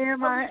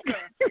 ma'am.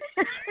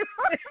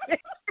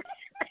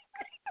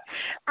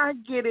 I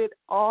get it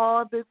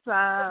all the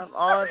time.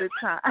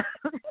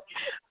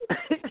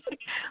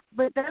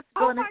 But that's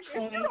going to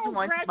change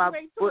once my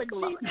book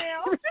launches.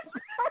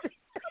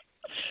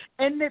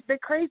 And the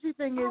crazy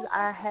thing is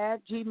I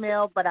had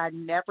Gmail, but I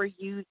never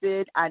used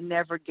it. I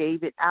never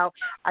gave it out.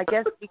 I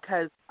guess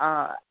because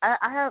I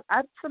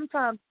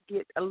sometimes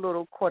get a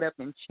little caught up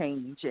in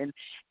change. And,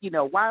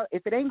 while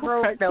if it ain't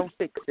broke, don't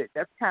fix it.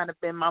 That's kind of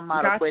been my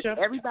motto. Gotcha.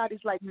 But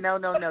everybody's like, no,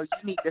 you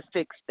need to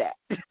fix that.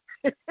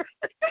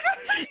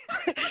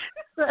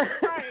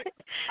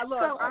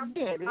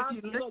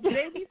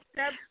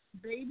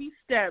 Baby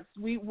steps.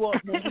 When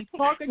we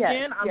talk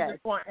again, I'm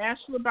just going to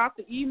ask you about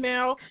the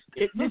email.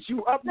 Did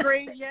you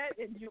upgrade yet?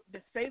 And you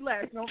just say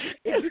less. No,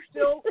 if you're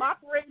still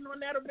operating on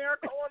that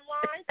America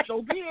Online,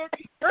 so be it.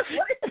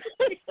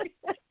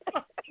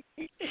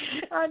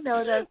 I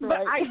know that's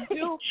right.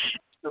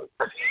 But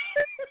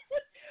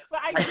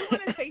I do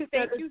want to say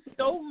thank you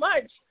so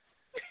much.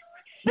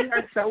 You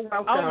are so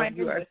welcome. Oh my goodness.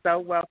 You are so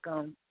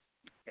welcome.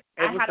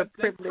 I had a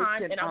good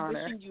time, and I'm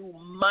wishing you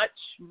much,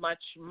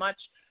 much, much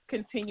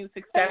continued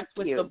success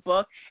with the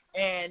book.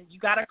 And you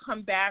got to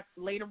come back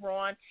later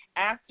on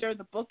after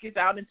the book is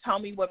out and tell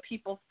me what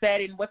people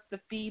said and what's the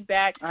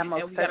feedback. And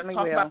we got to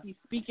talk about these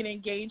speaking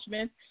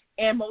engagements.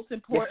 And most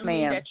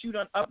importantly, that you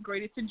done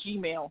upgraded to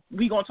Gmail.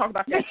 We're going to talk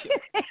about that too.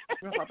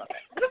 We're going to talk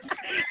about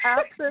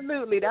that.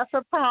 Absolutely. That's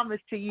a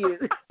promise to you.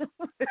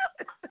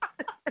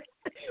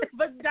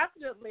 But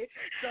definitely.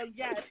 So,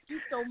 yes, thank you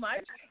so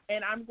much.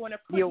 And I'm going to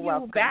put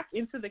you back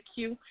into the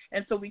queue,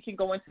 and so we can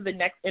go into the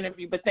next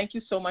interview. But thank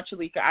you so much,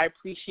 Aleka. I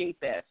appreciate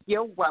this.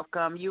 You're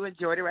welcome. You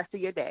enjoy the rest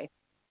of your day.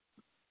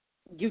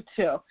 You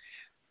too.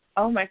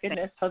 Oh, my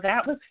goodness. So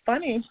that was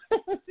funny.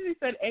 She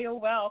said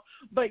AOL.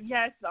 But,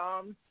 yes,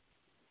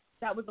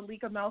 that was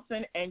Aleka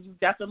Melson, and you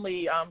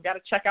definitely got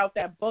to check out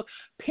that book.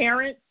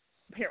 Parents,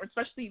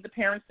 especially the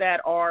parents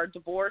that are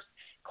divorced,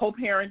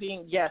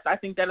 co-parenting, yes, I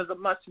think that is a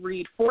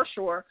must-read for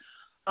sure.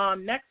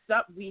 Next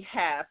up, we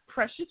have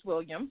Precious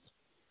Williams.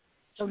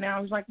 So now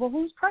I was like, well,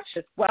 who's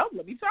Precious? Well,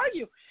 let me tell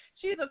you.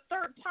 She's a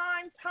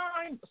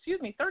 13-time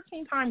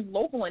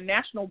local and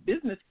national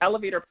business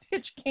elevator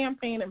pitch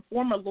campaign and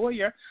former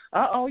lawyer.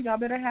 Y'all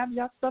better have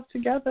y'all stuff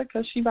together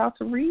because she's about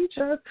to reach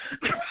us.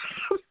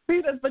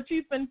 But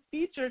she's been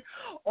featured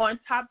on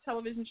top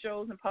television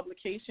shows and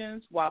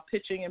publications while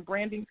pitching and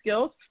branding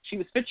skills. She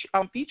was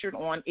featured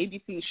on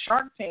ABC's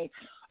Shark Tank.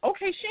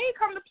 Okay, she ain't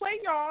come to play,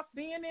 y'all.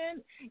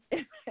 CNN,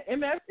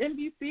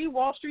 MSNBC,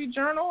 Wall Street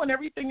Journal, and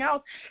everything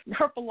else.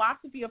 Her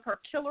philosophy of her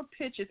killer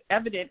pitch is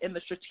evident in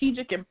the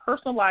strategic and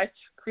personalized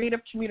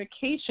creative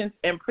communications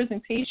and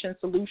presentation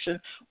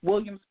solutions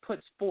Williams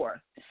puts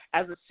forth.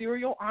 As a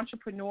serial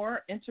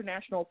entrepreneur,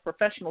 international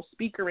professional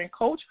speaker, and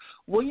coach,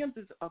 Williams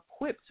is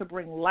equipped to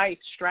bring life,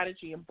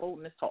 strategy, and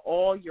boldness to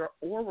all your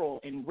oral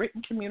and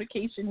written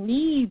communication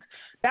needs.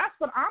 That's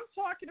what I'm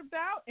talking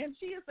about. And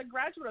she is a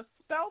graduate of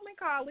Spelman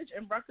College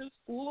and Rutgers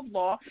School of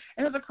Law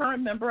and is a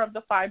current member of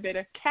the Phi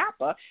Beta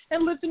Kappa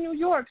and lives in New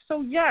York.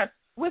 So, yes,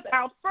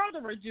 without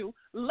further ado,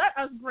 let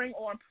us bring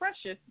on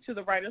Precious to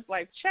the Writer's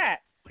Life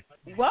Chat.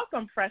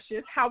 Welcome,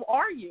 Precious. How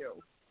are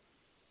you?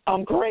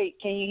 I'm great.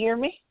 Can you hear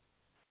me?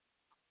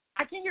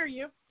 I can hear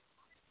you.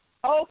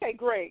 Oh, okay,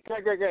 great.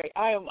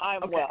 I am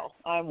okay. Well.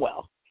 I'm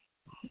well.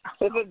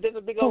 There's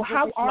a big old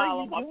smile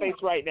on my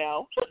face right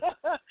now.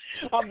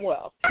 I'm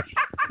well.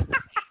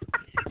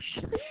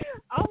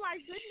 Oh my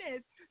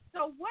goodness.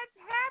 So what's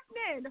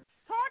happening?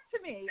 Talk to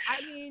me.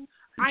 I mean,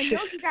 I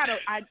know you got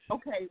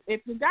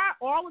if you got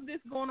all of this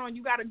going on,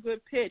 you got a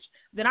good pitch,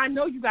 then I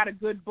know you got a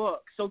good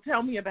book. So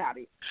tell me about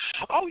it.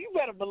 Oh, you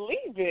better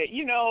believe it.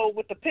 You know,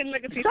 with the Penn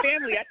Legacy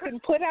family, I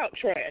couldn't put out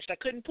trash. No,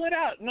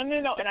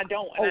 and I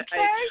don't.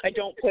 I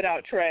don't put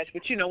out trash.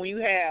 But, you know, when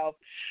you have,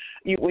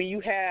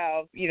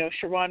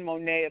 Sharon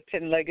Monet of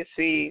Penn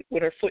Legacy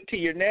with her foot to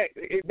your neck,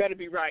 it better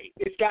be right.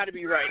 It's got to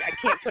be right. I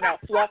can't put out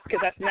fluff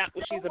because that's not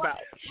what she's about.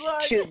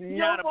 She's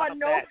not about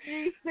that.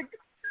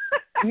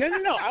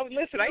 No. I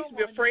used to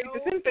be afraid to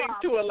send things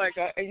to her like,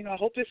 I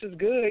hope this is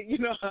good. I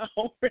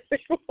don't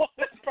really want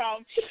this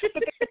problem. But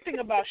the good thing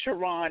about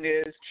Sharon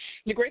is,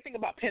 the great thing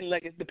about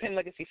the Penn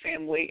Legacy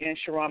family and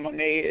Sharon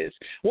Monet is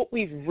what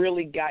we've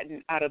really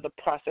gotten out of the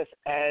process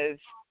as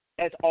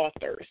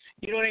authors.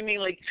 You know what I mean?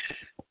 Like,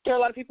 there are a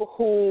lot of people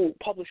who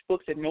publish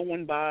books that no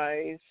one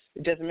buys.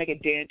 It doesn't make a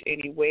dent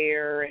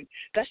anywhere. And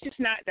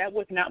that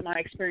was not my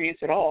experience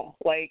at all.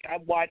 Like, I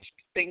watched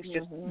things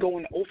just go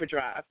into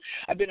overdrive.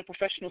 I've been a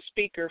professional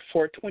speaker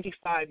for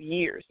 25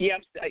 years. Yeah,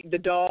 the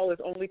doll is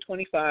only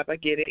 25. I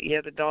get it.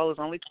 Yeah, the doll is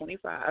only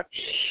 25.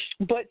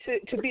 But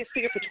to be a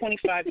speaker for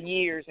 25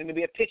 years and to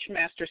be a pitch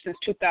master since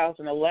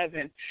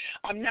 2011,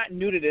 I'm not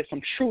new to this.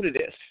 I'm true to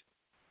this.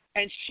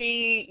 And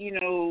she,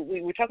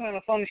 we were talking on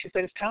the phone, and she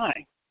said, it's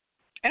time.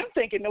 And I'm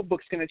thinking no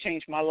book's going to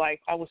change my life.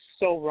 I was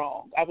so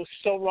wrong. I was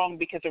so wrong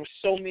because there were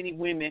so many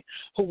women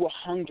who were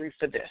hungry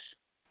for this.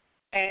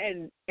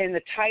 And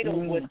the title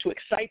was to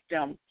excite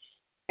them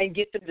and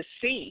get them to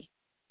see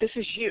this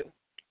is you.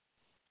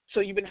 So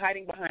you've been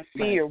hiding behind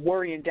fear,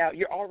 worry, and doubt.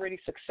 You're already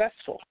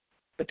successful,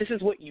 but this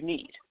is what you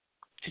need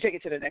to take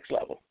it to the next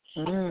level.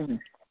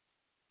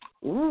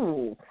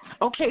 Ooh.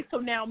 Okay, so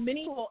now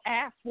many will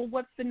ask, well,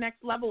 what's the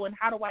next level and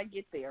how do I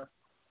get there?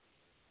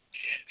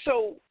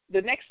 So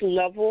the next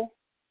level,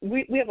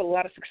 we have a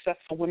lot of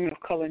successful women of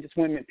color and just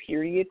women,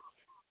 period.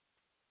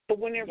 But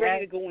when they're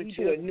ready to go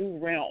into a new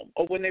realm,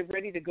 or when they're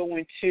ready to go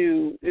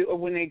into, or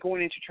when they're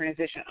going into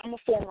transition, I'm a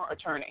former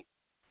attorney.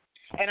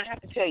 And I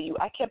have to tell you,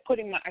 I kept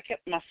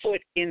my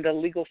foot in the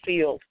legal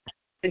field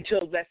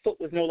until that foot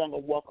was no longer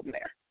welcome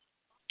there,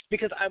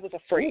 because I was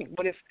afraid.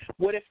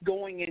 What if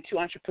going into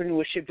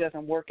entrepreneurship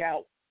doesn't work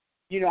out?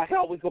 I could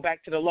always go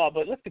back to the law,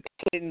 but look, people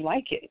didn't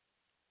like it.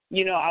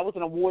 I was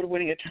an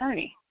award-winning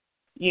attorney.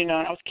 And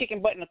I was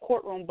kicking butt in the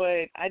courtroom,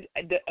 but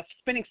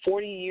spending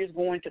 40 years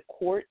going to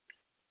court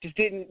just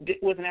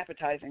wasn't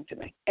appetizing to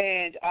me.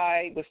 And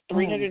I was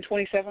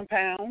 327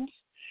 pounds.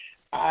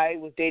 I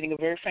was dating a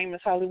very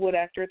famous Hollywood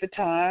actor at the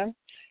time,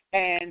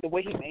 and the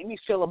way he made me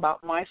feel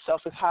about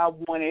myself is how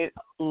I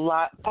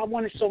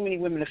wanted so many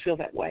women to feel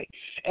that way.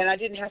 And I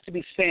didn't have to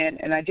be thin,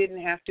 and I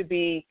didn't have to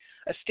be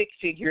a stick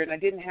figure, and I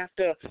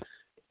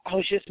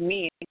was just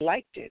me, and he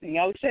liked it. And he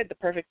always said the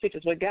perfect pitch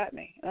is what got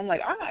me. And I'm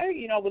like, I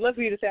would love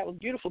for you to say I was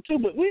beautiful too,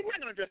 but we're not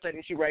going to address that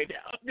issue right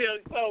now.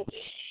 So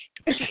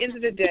at the end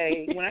of the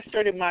day, when I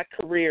started my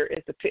career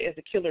as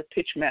a killer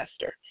pitch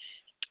master,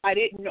 I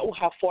didn't know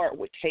how far it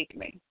would take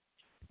me.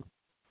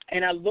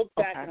 And I look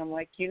back and I'm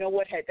like, you know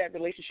what? Had that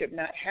relationship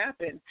not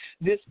happened,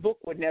 this book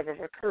would never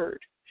have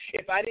occurred.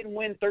 If I didn't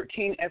win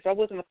if I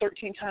wasn't a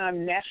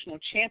 13-time national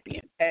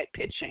champion at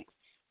pitching,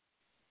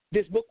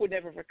 this book would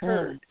never have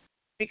occurred.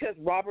 Because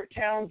Robert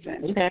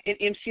Townsend and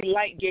MC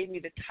Light gave me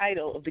the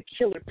title of the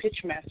killer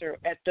pitch master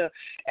at the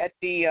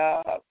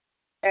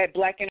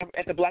Black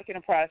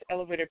Enterprise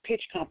Elevator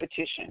Pitch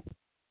Competition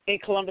in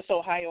Columbus,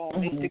 Ohio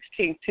on May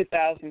 16,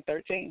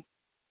 2013.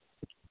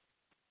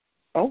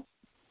 Oh.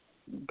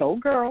 Go,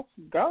 girl.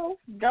 Go.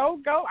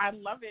 I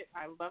love it.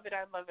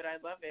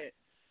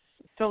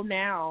 So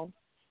now,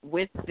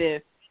 with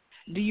this,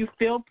 do you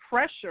feel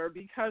pressure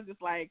because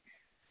it's like,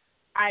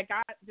 I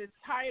got this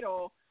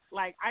title,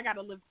 like, I got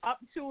to live up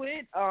to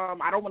it.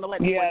 I don't want to let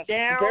anyone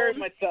down. Very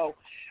much so.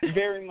 It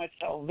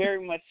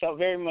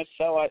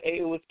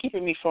was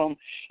keeping me from,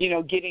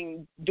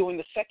 doing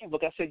the second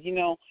book. I said,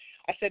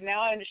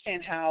 now I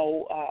understand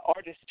how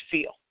artists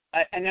feel.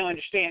 I now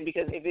understand,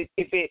 because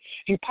if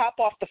you pop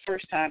off the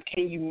first time,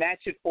 can you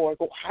match it or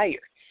go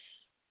higher?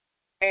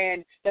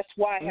 And that's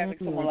why having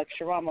someone like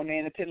Sharon Monet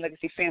and the Penn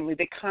Legacy family,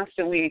 they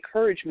constantly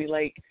encourage me.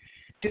 Like,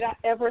 did I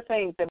ever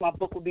think that my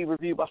book would be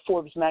reviewed by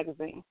Forbes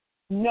magazine?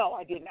 No,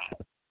 I did not.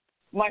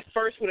 My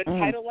first with a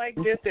title like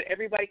this that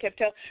everybody kept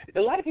telling.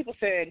 A lot of people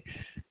said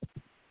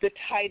the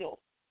title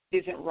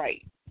isn't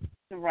right.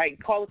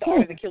 Call it The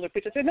Art of the Killer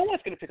Pitch. I said, no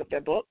one's going to pick up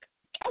that book.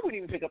 I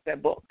wouldn't even pick up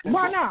that book.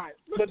 Why not?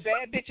 But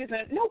Bad Bitches,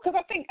 no, because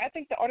I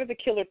think The Art of the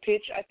Killer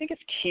Pitch, I think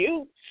it's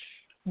cute,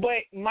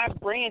 but my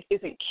brand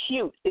isn't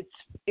cute.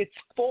 It's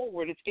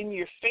forward. It's in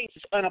your face.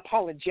 It's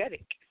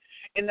unapologetic.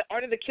 And The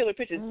Art of the Killer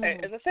Pitch is,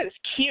 as I said, it's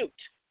cute.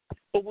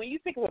 But when you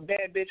think of a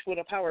bad bitch with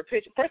a power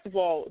pitch, first of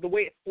all, the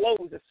way it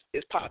flows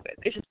is popping.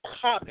 It's just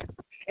popping.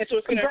 And so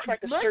it's going to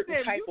attract a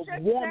certain type of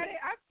woman.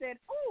 I said,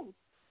 ooh.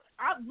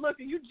 Look,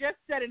 you just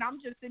said it.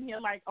 I'm just in here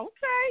like,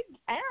 okay,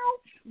 ow.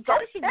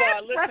 First of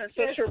all, listen.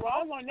 So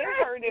Sharon Monet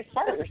heard it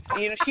first.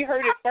 She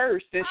heard it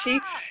first, and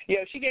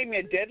she gave me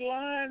a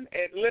deadline.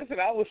 And listen,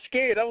 I was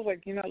scared. I was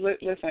like,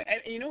 listen.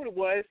 And you know what it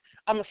was?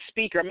 I'm a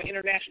speaker. I'm an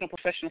international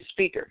professional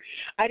speaker.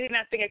 I did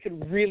not think I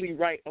could really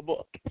write a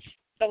book.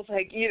 I was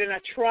like, and I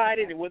tried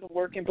it. It wasn't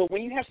working. But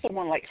when you have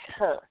someone like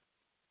her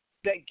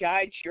that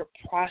guides your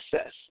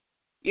process,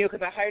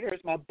 because I hired her as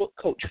my book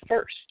coach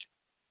first.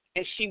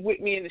 And she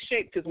whipped me into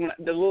shape, because when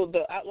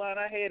the outline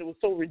I had, it was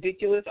so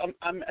ridiculous.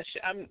 I'm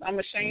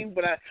ashamed,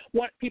 but I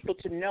want people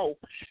to know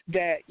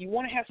that you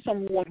want to have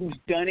someone who's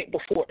done it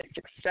before and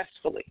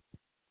successfully.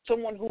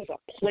 Someone who's a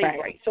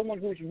playwright, someone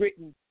who's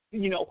written.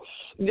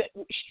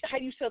 How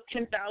do you sell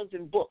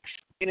 10,000 books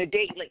in a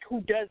day? Like, who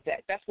does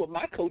that? That's what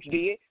my coach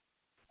did.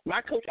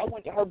 My coach, I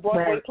went to her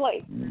Broadway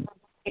play, and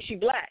she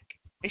Black,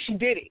 and she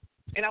did it,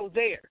 and I was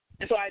there,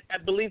 and so I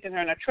believed in her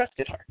and I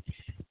trusted her.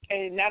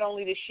 And not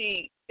only did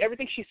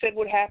everything she said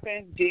would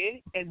happen,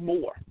 did, and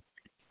more.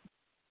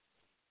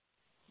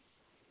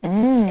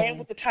 And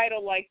with the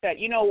title like that,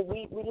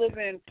 we live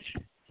in,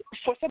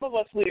 for some of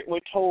us,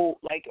 we're told,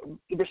 like,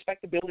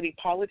 respectability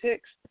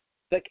politics.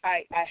 Like,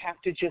 I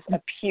have to just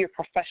appear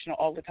professional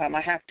all the time.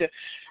 I have to,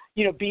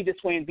 be this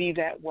way and be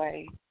that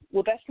way.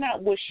 Well, that's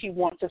not what she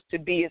wants us to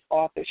be as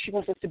authors. She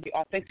wants us to be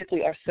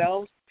authentically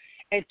ourselves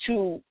and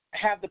to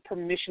have the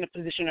permission to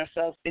position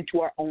ourselves into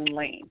our own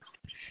lane.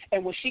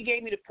 And when she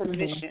gave me the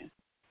permission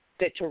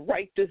that to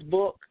write this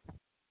book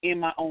in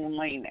my own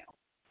lane now,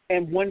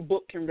 and one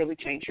book can really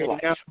change your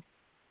life.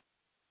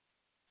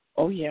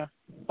 Oh, yeah.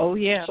 Oh,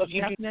 yeah. So if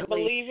you do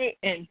believe it,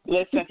 and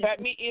listen,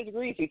 fat meat is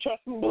greasy.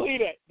 Trust me, believe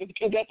that,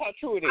 because that's how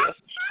true it is.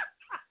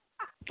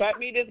 Fat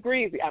meat is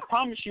greasy. I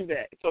promise you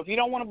that. So if you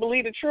don't want to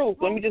believe the truth,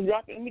 let me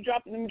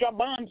drop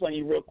bombs on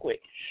you real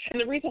quick.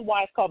 And the reason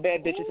why it's called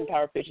Bad Bitches and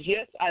Power Bitches,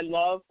 yes, I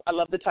love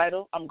the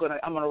title. I'm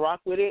gonna rock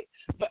with it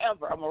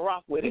forever. I'm gonna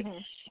rock with it. Mm-hmm.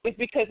 It's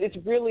because it's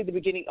really the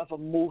beginning of a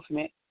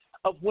movement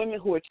of women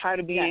who are tired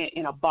of being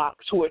in a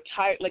box, who are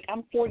tired. Like,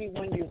 I'm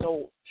 41 years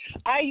old.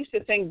 I used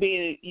to think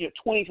being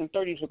 20s and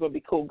 30s were going to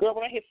be cool. Girl,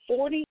 when I hit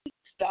 40,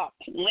 stop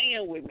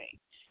playing with me.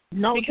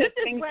 No, because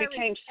things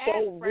became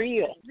so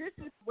real.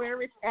 This is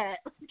where it's at.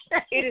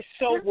 It is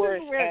so where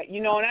it's at.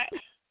 And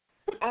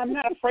I'm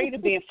not afraid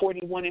of being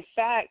 41. In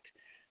fact,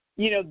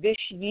 this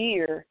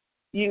year,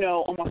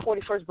 on my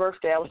 41st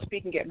birthday, I was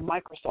speaking at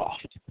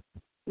Microsoft.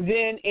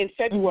 Then in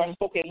February, I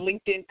spoke at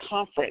LinkedIn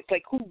conference.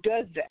 Like, who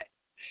does that?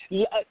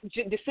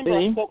 December,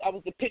 I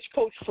was the pitch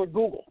coach for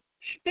Google.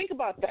 Think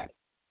about that.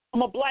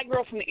 I'm a black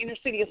girl from the inner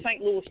city of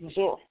St. Louis,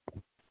 Missouri.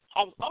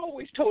 I was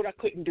always told I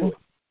couldn't do it.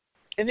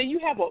 And then you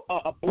have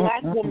a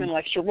black woman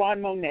like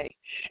Sharon Monet,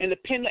 and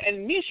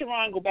me and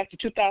Sharon go back to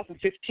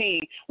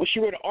 2015 when she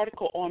wrote an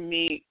article on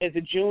me as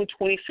a June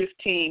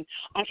 2015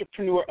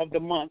 Entrepreneur of the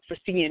Month for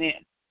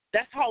CNN.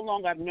 That's how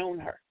long I've known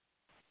her.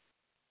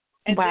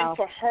 And then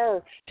for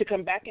her to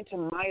come back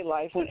into my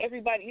life when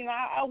everybody,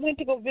 I went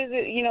to go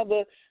visit,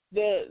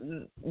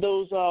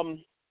 those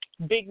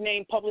big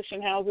name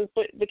publishing houses,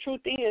 but the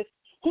truth is,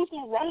 who's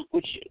gonna rock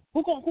with you?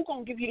 Who's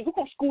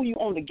gonna school you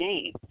on the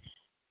game?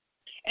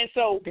 And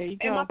so, in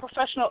my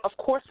professional, of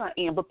course I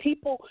am, but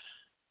people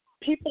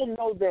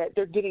know that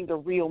they're getting the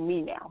real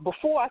me now.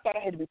 Before, I thought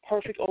I had to be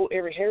perfect,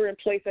 every hair in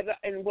place,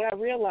 and what I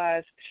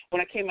realized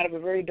when I came out of a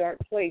very dark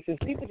place is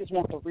people just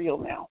want the real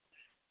now.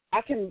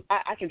 I can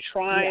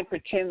try and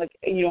pretend like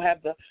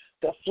have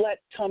the flat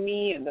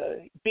tummy and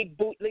the big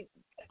boot. Like,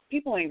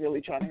 people ain't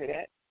really trying to hear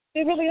that.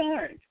 They really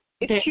aren't.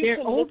 It's cute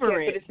to look at,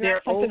 but it's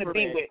not something to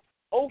be with.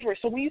 Over it.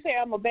 So when you say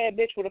I'm a bad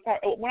bitch with a power,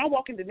 when I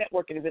walk into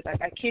networking events,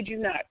 I kid you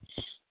not.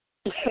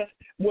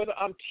 Whether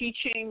I'm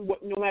teaching,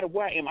 no matter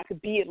where I am, I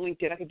could be at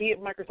LinkedIn, I could be at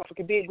Microsoft, I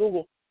could be at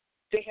Google.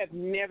 They have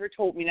never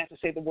told me not to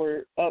say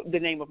the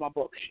name of my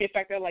book. In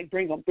fact, they're like,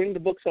 bring the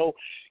book. So,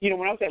 when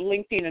I was at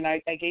LinkedIn and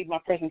I gave my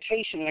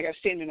presentation and I got a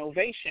standing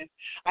ovation,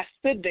 I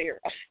stood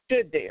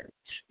there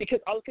because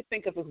all I could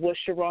think of was what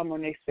Sharon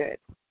Monet said.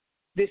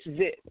 This is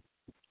it.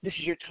 This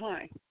is your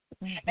time.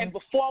 Mm-hmm. And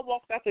before I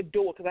walked out the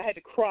door, because I had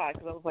to cry,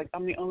 because I was like,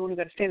 I'm the only one who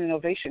got a standing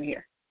ovation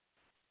here.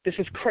 This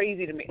is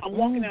crazy to me. I'm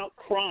walking out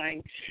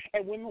crying,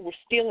 and women were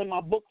stealing my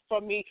book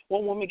from me.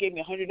 One woman gave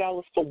me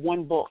 $100 for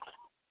one book.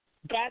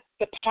 That's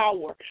the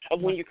power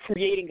of when you're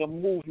creating a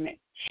movement.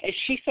 And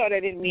she saw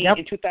that in me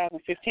in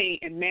 2015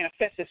 and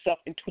manifested itself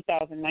in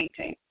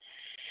 2019.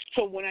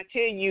 So when I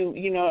tell you,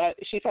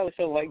 she probably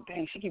felt like,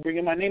 dang, she keep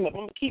bringing my name up. I'm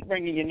going to keep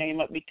bringing your name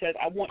up because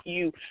I want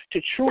you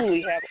to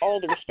truly have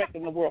all the respect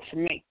in the world for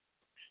me.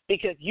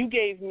 Because you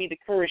gave me the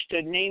courage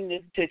to name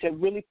this, to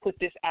really put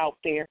this out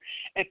there,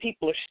 and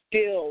people are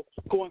still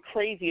going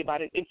crazy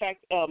about it. In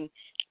fact,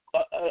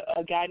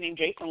 a guy named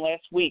Jason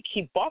last week,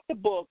 he bought the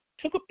book,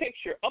 took a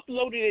picture,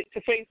 uploaded it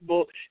to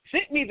Facebook,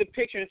 sent me the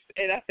picture,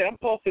 and I said, I'm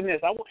posting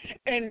this.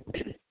 And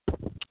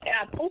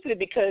I posted it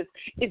because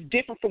it's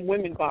different from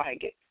women buying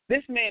it.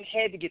 This man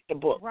had to get the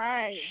book.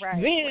 Right.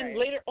 Then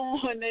later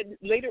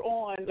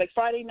on, like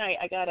Friday night,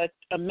 I got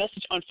a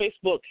message on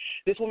Facebook.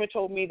 This woman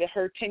told me that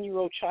her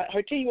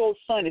 10-year-old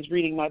son is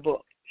reading my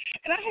book.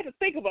 And I had to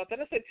think about that.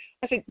 I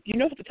said, you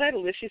know what the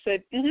title is? She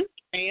said,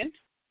 and?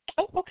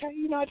 Oh, okay.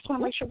 I just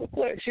want to make sure we're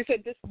clear. She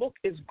said, this book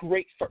is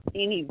great for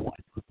anyone.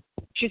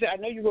 She said, I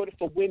know you wrote it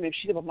for women.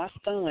 She said, but my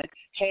son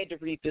had to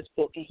read this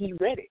book, and he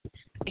read it.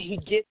 And he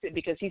gets it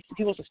because he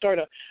wants to start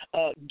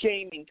a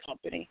gaming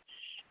company.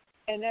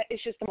 And that is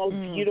just the most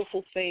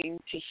beautiful thing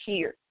to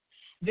hear.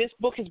 This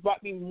book has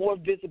brought me more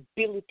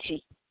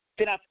visibility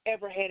than I've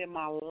ever had in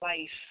my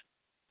life.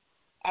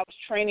 I was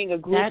training a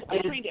group. I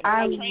trained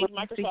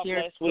Microsoft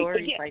last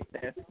week. Like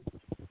this.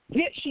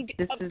 Yeah, she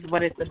did. This is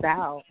what it's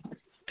about.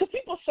 Because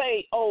people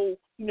say,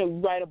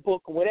 write a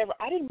book or whatever.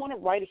 I didn't want to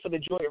write it for the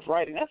joy of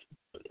writing.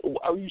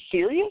 Are you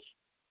serious?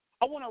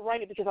 I want to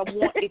write it because I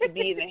want it to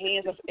be in the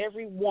hands of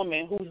every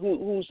woman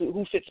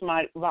who fits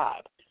my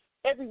vibe.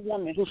 Every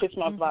woman who fits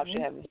my vibe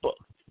should have this book.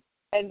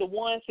 And the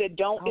ones that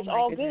don't, it's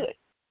all good.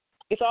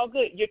 It's all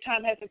good. Your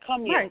time hasn't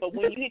come yet. Right. But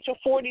when you hit your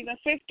 40s and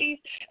 50s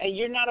and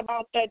you're not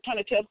about that trying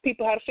to tell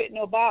people how to fit in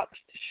a box,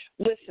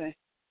 listen,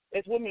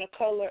 as women of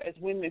color, as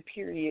women,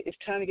 period, it's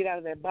time to get out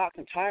of that box.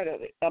 I'm tired of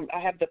it. I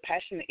have the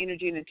passion, the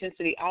energy, and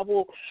intensity. I'll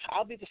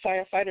be the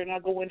firefighter, and I'll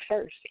go in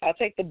first. I'll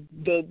take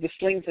the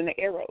slings and the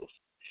arrows.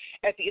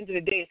 At the end of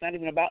the day, it's not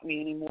even about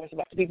me anymore. It's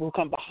about the people who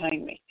come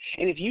behind me.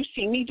 And if you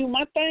see me do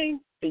my thing,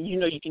 then you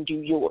know you can do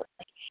yours.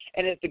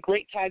 And as the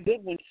great Ty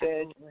Goodwin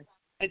says,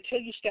 until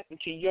you step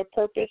into your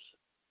purpose,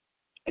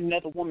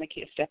 another woman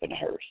can't step into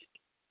hers.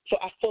 So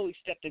I fully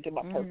stepped into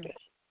my purpose.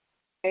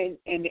 And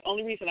the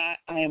only reason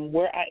I am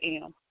where I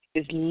am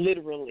is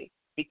literally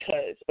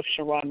because of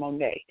Sharon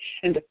Monet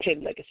and the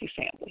Penn Legacy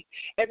family.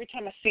 Every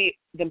time I see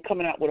them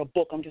coming out with a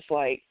book, I'm just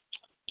like,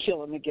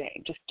 killing the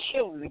game, just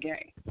killing the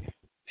game.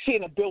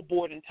 Seeing a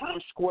billboard in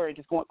Times Square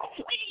just going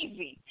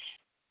crazy.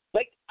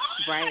 Like,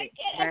 I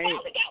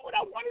finally got what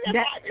I wanted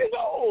at 5 years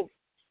old.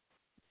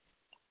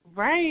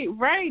 Right.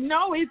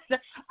 No,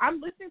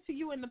 I'm listening to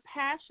you in the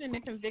passion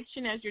and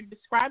conviction as you're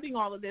describing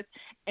all of this.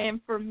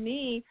 And for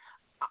me,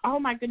 oh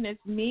my goodness,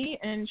 me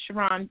and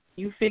Sharon,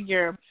 you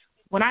figure,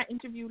 when I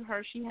interviewed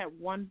her, she had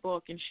one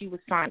book and she was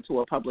signed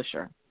to a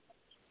publisher.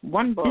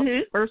 One book,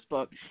 first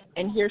book.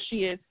 And here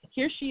she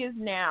is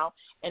now.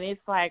 And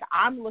it's like,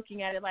 I'm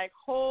looking at it like,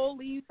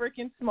 holy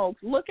freaking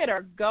smokes, look at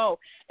her go.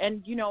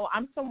 And,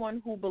 I'm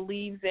someone who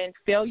believes in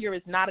failure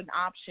is not an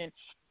option.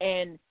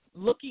 And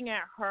looking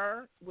at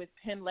her with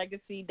Penn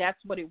Legacy, that's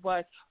what it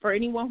was. For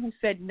anyone who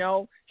said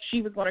no,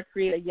 she was going to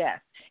create a yes.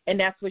 And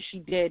that's what she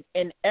did.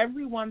 And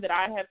everyone that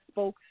I have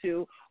spoke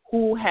to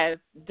who has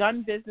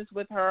done business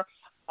with her,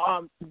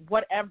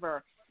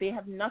 whatever, they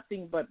have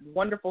nothing but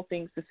wonderful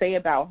things to say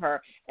about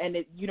her. And,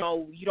 you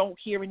don't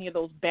hear any of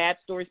those bad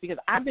stories, because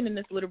I've been in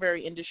this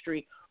literary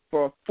industry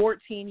for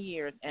 14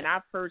 years, and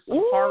I've heard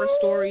some horror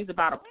stories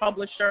about a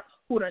publisher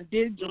who done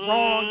did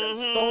wrong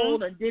and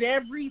sold and did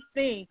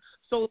everything.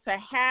 So to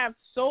have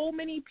so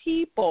many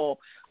people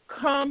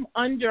come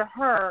under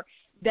her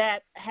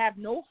that have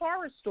no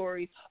horror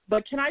stories,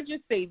 but can I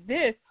just say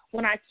this?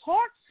 When I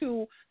talk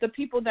to the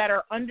people that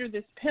are under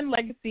this Penn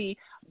Legacy,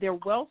 they're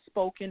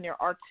well-spoken,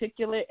 they're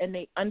articulate, and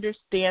they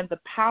understand the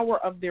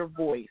power of their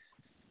voice.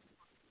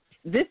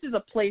 This is a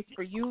place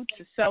for you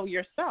to sell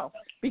yourself,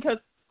 because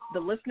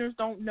the listeners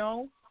don't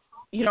know,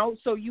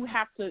 so you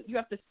have to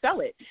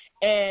sell it.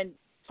 And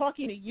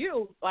talking to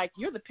you, like,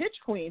 you're the pitch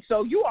queen,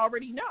 so you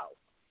already know.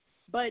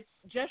 But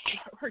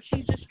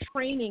she's just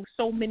training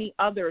so many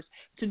others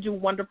to do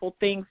wonderful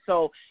things.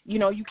 So,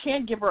 you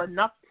can't give her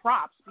enough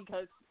props,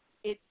 because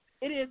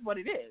it is what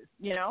it is,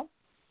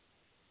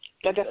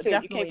 Like I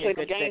said, you can't play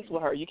the games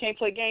with her. You can't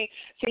play games.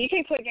 See, you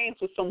can't play games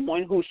with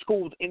someone who's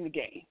schooled in the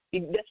game.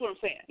 That's what I'm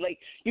saying. Like,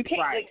 you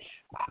can't. Right.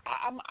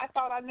 Like, I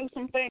thought I knew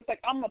some things. Like,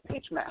 I'm a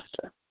pitch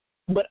master,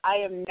 but I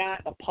am not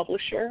a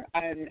publisher.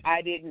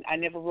 I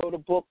never wrote a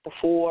book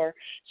before,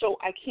 so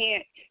I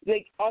can't.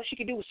 Like, all she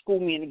could do was school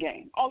me in the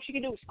game. All she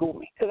could do was school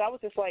me, because I was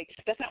just like,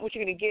 that's not what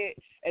you're gonna get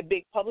at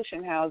big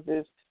publishing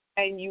houses.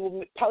 And you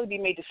will probably be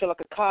made to feel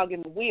like a cog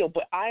in the wheel,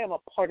 but I am a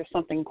part of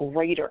something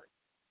greater.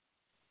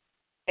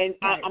 And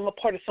right. I'm a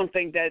part of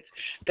something that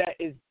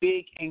is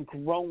big and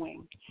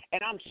growing.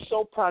 And I'm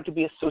so proud to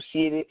be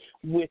associated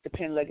with the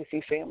Penn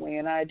Legacy family.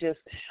 And I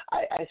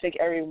think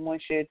everyone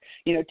should,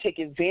 take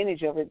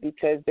advantage of it,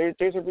 because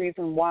there's a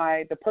reason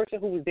why the person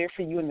who was there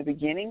for you in the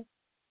beginning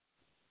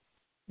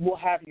will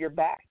have your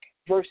back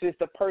versus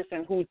the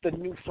person who's the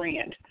new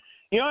friend.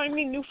 You know what I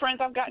mean? New friends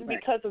I've gotten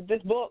because of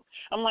this book.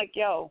 I'm like,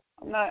 yo,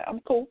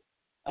 I'm cool.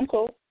 I'm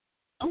cool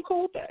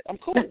with that. I'm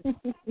cool.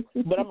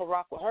 But I'm going to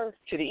rock with her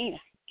to the end.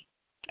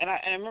 And I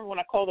remember when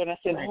I called her and I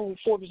said,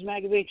 Forbes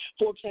magazine,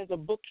 Forbes has a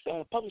book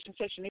publishing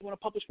section. They want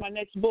to publish my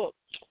next book.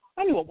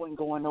 I knew I wasn't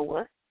going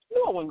nowhere.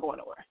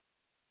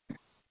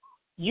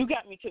 You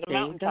got me to the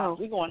mountaintop.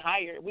 We're going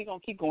higher. We're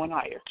going to keep going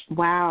higher.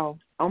 Wow.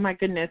 Oh, my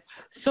goodness.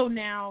 So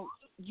now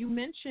you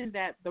mentioned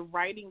that the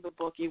writing the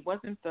book, it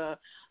wasn't the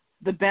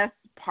best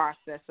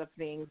process of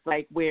things,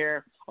 like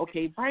where,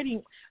 okay,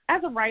 writing,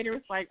 as a writer,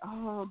 it's like,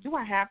 oh, do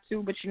I have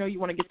to? But, you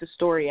want to get the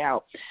story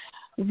out.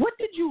 What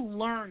did you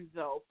learn,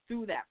 though,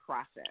 through that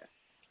process?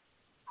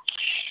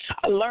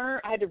 I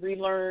had to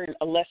relearn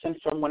a lesson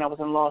from when I was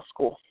in law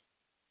school.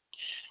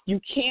 You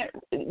can't,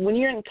 when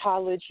you're in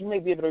college, you may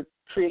be able to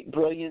create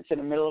brilliance in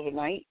the middle of the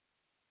night.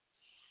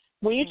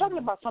 When you're talking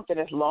about something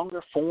that's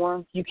longer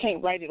form, you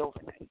can't write it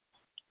overnight.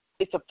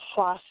 It's a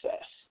process.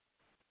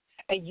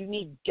 And you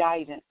need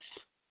guidance.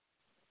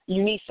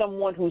 You need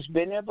someone who's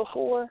been there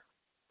before,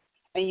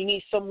 and you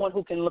need someone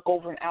who can look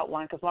over an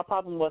outline. Because my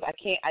problem was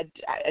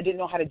I didn't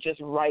know how to just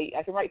write.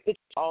 I can write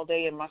pictures all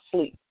day in my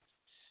sleep,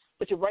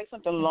 but to write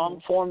something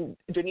long form,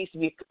 there needs to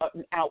be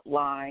an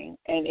outline.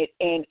 And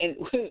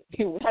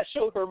when I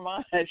showed her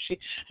mine,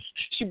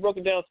 she broke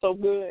it down so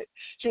good.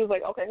 She was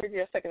like, "Okay, here's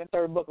your second and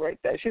third book right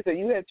there." She said,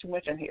 "You have too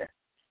much in here."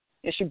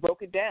 And she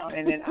broke it down,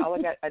 and then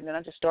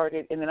I just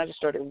started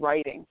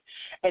writing,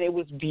 and it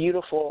was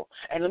beautiful.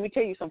 And let me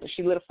tell you something: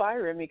 she lit a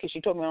fire in me, because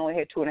she told me I only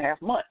had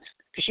 2.5 months.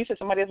 Because she said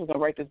somebody else was going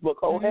to write this book.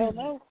 Oh hell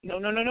no,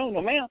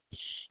 ma'am!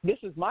 This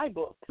is my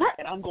book,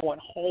 and I'm going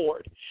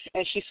hard.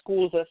 And she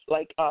schools us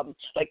like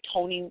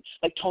Tony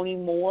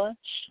Moore,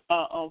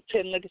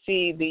 Penn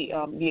Legacy,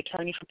 the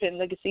attorney for Penn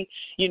Legacy.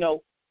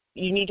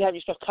 You need to have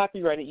your stuff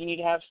copyrighted. You need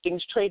to have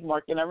things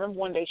trademarked. And I remember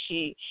one day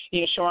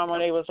Sharon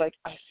Monet was like,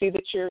 "I see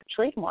that you're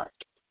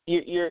trademarked.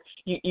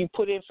 You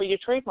put in for your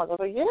trademark." I was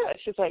like, "Yeah."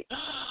 She's like,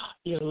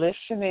 "You're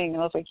listening."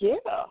 And I was like, "Yeah."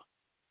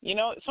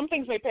 Some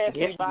things may pass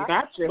me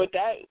by, but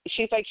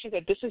she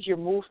said, "This is your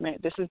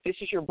movement. This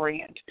is your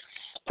brand.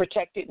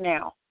 Protect it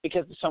now,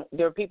 because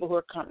there are people who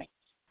are coming."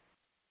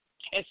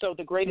 And so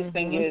the greatest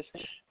thing is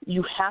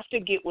You have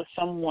to get with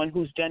someone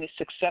who's done it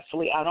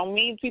successfully. I don't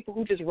mean people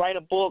who just write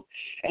a book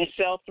and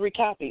sell 3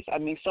 copies. I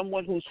mean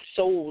someone who's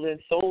sold and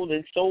sold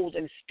and sold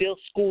and still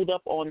schooled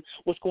up on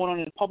what's going on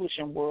in the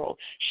publishing world.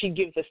 She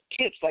gives us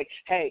tips like,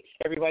 hey,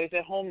 everybody's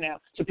at home now,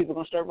 so people are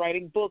going to start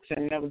writing books,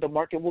 and the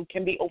market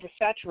can be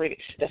oversaturated.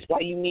 That's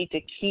why you need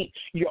to keep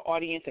your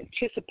audience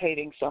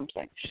anticipating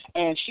something.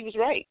 And she was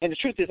right. And the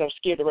truth is I was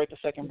scared to write the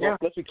second book.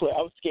 Let's be clear.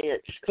 I was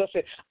scared because I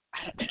said,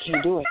 I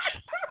can't do it.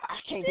 I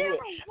can't do it.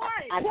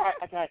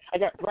 I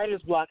got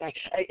writer's block. And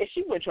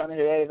she wasn't trying to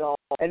do that at all.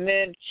 And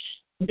then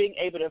being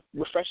able to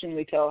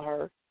refreshingly tell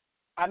her,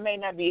 I may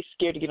not be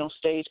scared to get on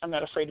stage. I'm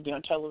not afraid to be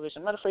on television.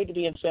 I'm not afraid to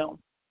be in film.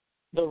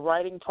 The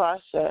writing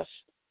process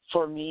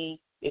for me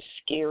is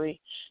scary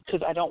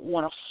because I don't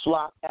want to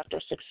flop after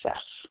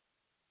success.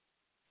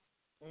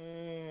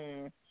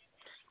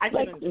 I can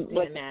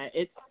understand that.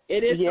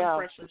 It is some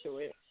pressure to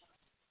it.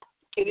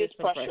 It is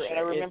pressure. And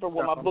I remember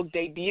when my book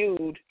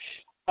debuted,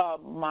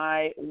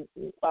 my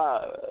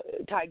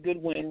Ty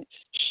Goodwin,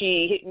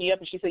 she hit me up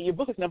and she said, your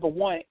book is number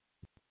 1.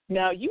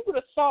 Now, you would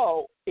have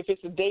thought if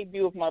it's the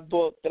debut of my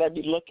book that I'd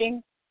be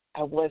looking.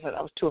 I wasn't.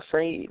 I was too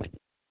afraid.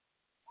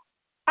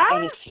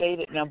 And it stayed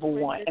at number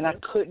 1, and I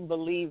couldn't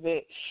believe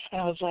it.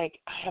 And I was like,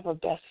 I have a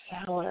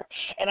bestseller.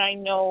 And I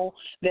know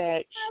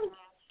that,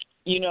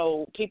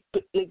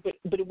 people,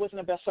 but it wasn't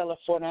a bestseller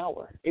for an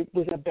hour. It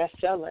was a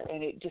bestseller,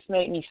 and it just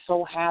made me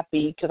so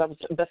happy because I was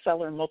a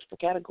bestseller in multiple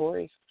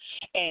categories.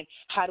 And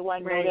how do I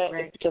know that?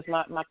 Right. It's because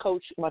my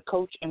coach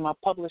and my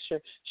publisher,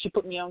 she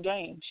put me on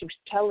game. She was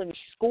telling me,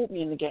 she schooled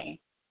me in the game.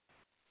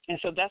 And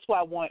so that's why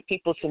I want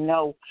people to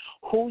know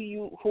who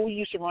you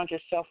surround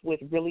yourself with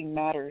really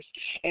matters,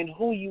 and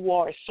who you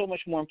are is so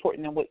much more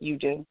important than what you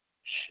do.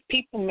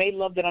 People may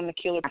love that I'm the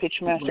killer pitch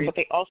master, but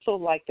they also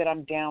like that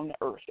I'm down to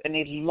earth, and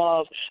they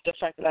love the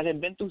fact that I done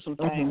been through some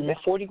things.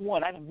 At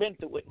 41, I done been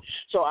through it.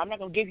 So I'm not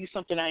gonna give you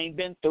something I ain't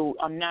been through.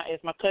 I'm not,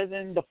 as my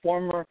cousin, the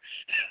former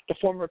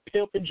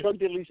pimp and drug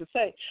dealer used to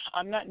say,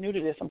 I'm not new to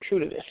this. I'm true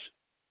to this.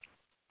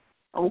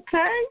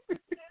 Okay.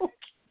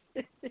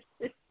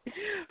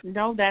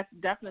 No, that's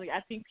definitely.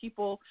 I think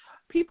people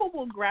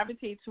will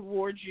gravitate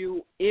towards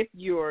you if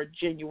you're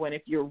genuine,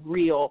 if you're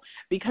real,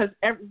 because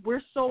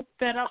we're so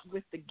fed up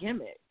with the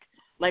gimmick.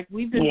 Like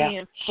we've been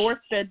being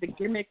force-fed the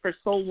gimmick for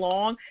so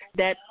long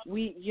that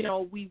we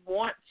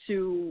want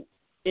to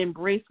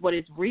embrace what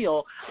is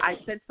real. I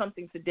said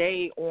something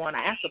today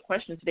I asked a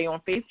question today on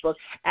Facebook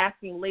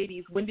asking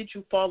ladies, when did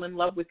you fall in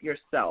love with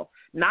yourself?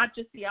 Not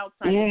just the outside,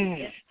 but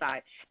the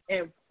inside.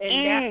 And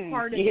that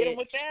part of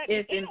it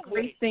is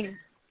embracing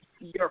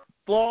your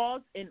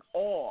flaws and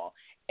all.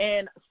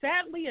 And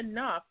sadly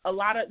enough, a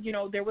lot of,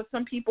 there were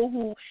some people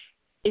who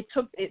it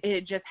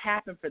just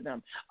happened for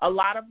them. A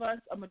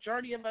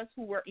majority of us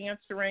who were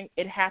answering,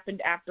 it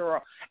happened after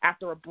a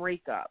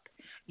breakup,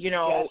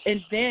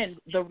 and then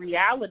the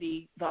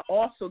reality,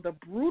 the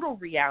brutal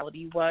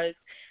reality was,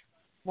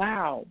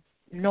 wow,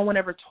 no one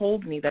ever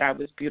told me that I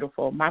was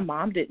beautiful. My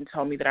mom didn't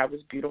tell me that I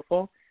was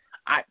beautiful.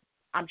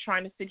 I'm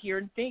trying to sit here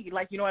and think,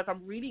 as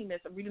I'm reading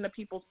this, I'm reading the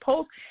people's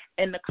posts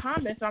and the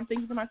comments, I'm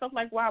thinking to myself,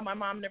 like, wow, my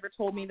mom never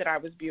told me that I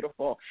was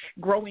beautiful.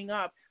 Growing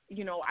up,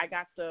 I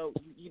got the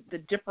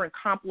different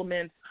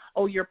compliments.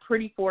 Oh, you're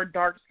pretty for a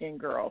dark-skinned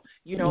girl.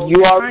 You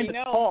already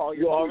know.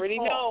 You already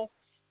know.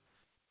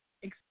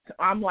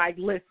 I'm like,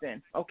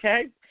 listen,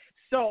 okay?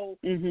 So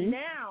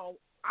now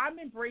I'm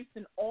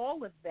embracing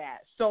all of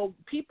that. So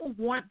people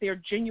want their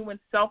genuine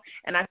self,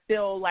 and I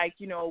feel like,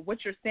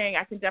 what you're saying,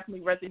 I can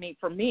definitely resonate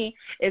for me,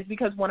 is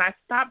because when I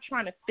stopped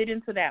trying to fit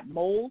into that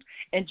mold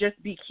and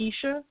just be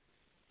Keisha,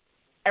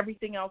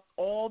 everything else,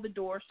 all the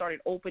doors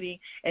started opening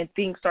and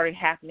things started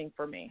happening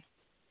for me.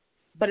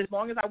 But as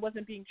long as I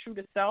wasn't being true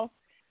to self,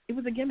 it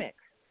was a gimmick.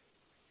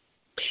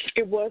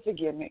 It was a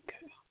gimmick.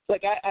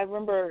 Like I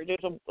remember I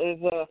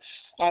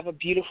have a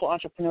beautiful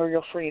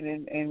entrepreneurial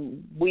friend,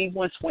 and we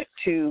once went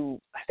to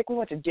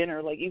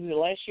dinner, like either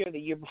last year or the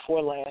year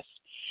before last.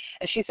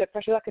 And she said,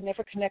 Precious, I could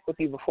never connect with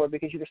you before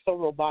because you were so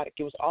robotic.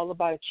 It was all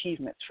about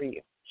achievements for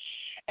you.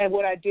 And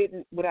what I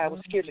was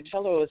scared to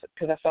tell her was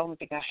because I felt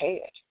anything I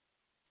had.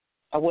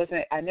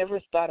 I never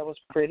thought I was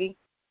pretty.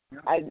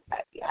 I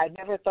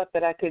never thought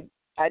that I could.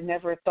 I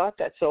never thought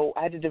that. So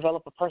I had to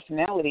develop a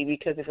personality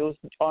because if it was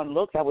on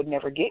looks, I would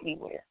never get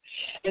anywhere.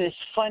 And it's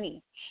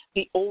funny.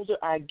 The older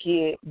I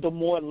get, the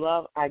more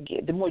love I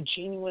get, the more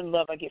genuine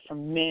love I get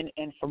from men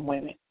and from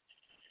women.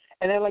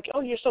 And they're like,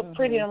 oh, you're so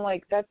pretty. And I'm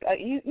like, that's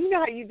you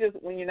know how you just,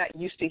 when you're not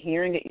used to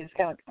hearing it, you just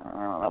kind of like, I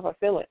don't know if I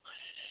feel it.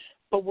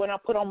 But when I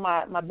put on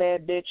my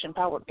bad bitch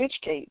empowered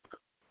bitch cape,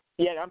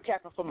 I'm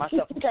capping for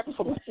myself. I'm capping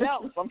for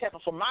myself. I'm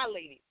capping for my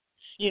lady.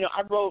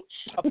 I wrote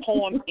a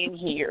poem in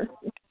here.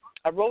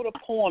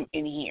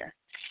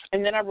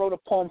 And then I wrote a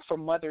poem for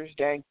Mother's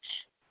Day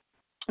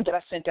that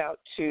I sent out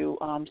to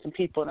some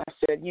people, and I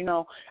said,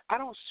 I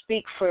don't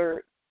speak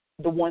for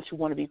the ones who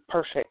want to be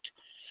perfect.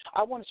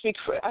 I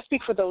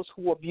speak for those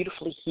who are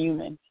beautifully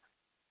human.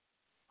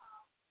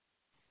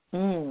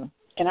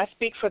 And I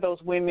speak for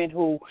those women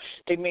who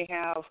they may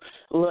have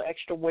a little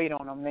extra weight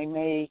on them. They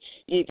may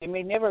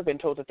never have been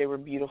told that they were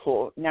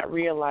beautiful, not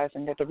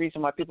realizing that the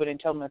reason why people didn't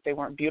tell them that they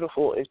weren't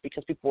beautiful is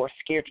because people were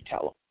scared to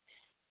tell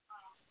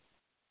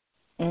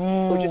them.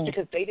 Or just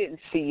because they didn't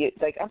see it.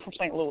 Like, I'm from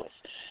St. Louis,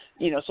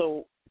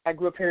 so I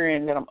grew up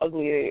hearing that I'm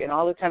ugly and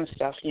all that kind of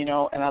stuff,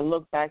 and I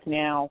look back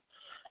now,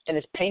 and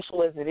as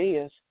painful as it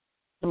is,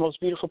 the most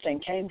beautiful thing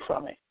came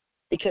from it,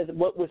 because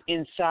what was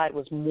inside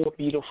was more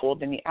beautiful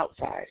than the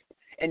outside.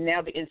 And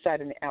now the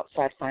inside and the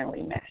outside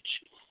finally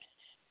match.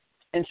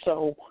 And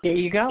so there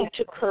you go. It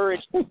took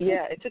courage.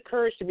 It took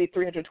courage to be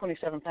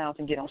 327 pounds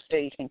and get on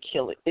stage and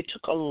kill it. It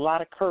took a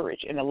lot of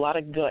courage and a lot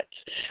of guts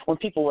when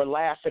people were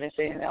laughing and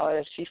saying,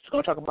 "Oh, she's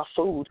going to talk about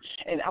food,"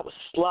 and I would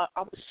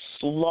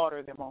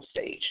slaughter them on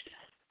stage.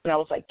 And I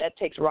was like, that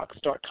takes rock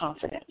star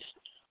confidence,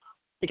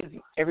 because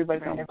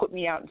everybody's going to put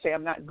me out and say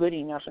I'm not good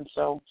enough. And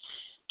so,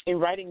 in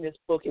writing this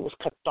book, it was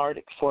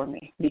cathartic for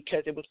me,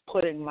 because it was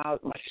putting my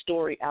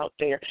story out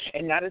there,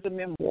 and not as a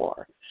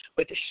memoir,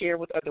 but to share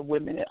with other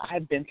women that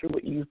I've been through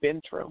what you've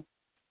been through.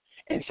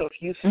 And so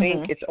if you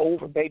think it's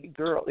over, baby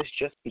girl, it's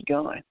just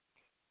begun.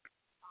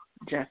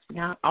 Just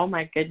now. Oh,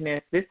 my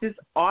goodness. This is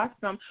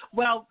awesome.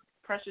 Well,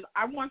 Precious,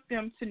 I want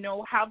them to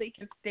know how they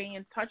can stay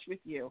in touch with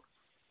you,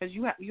 because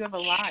you have a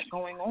lot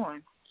going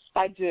on.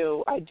 I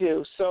do.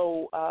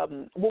 So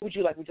what would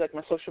you like? Would you like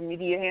my social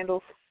media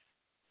handles?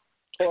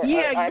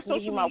 Your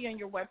social media and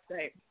your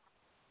website.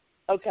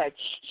 Okay,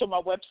 so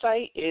my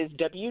website is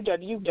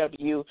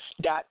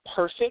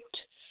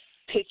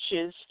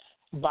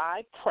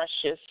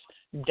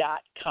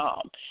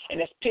www.perfectpitchesbyprecious.com, and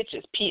that's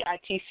pitches,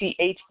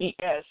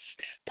 Pitches,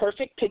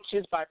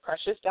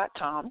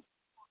 perfectpitchesbyprecious.com.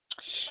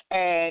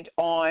 And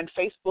on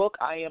Facebook,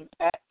 I am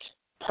at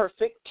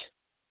Perfect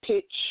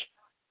Pitch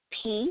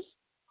P.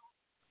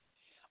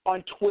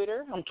 On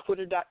Twitter, I'm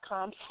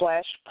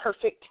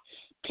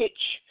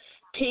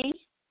twitter.com/perfectpitchp.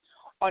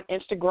 On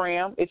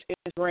Instagram, it's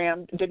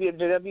Instagram,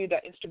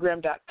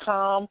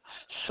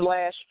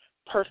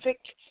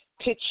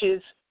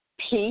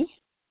 www.instagram.com/perfectpitchesp.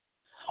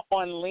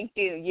 On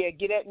LinkedIn,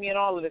 get at me and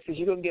all of this, because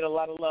you're going to get a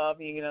lot of love.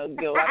 Get a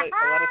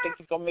lot of things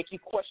that's going to make you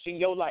question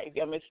your life.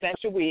 I mean,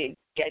 snatch your wig,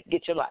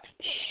 get your life.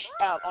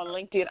 On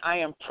LinkedIn, I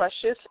am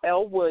Precious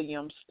L.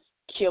 Williams,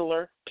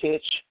 Killer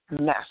Pitch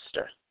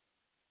Master.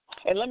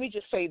 And let me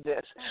just say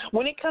this.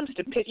 When it comes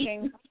to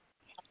pitching,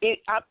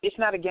 it's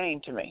not a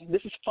game to me.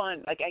 This is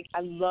fun. Like,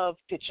 I love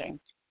pitching.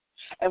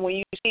 And when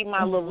you see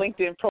my little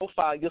LinkedIn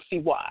profile, you'll see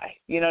why.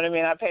 You know what I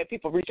mean? I've had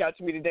people reach out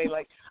to me today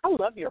like, I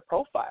love your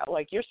profile.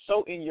 Like, you're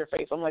so in your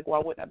face. I'm like, why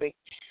wouldn't I be?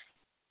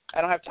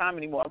 I don't have time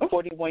anymore. I'm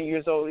 41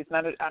 years old.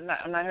 I'm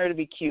not here to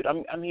be cute.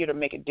 I'm here to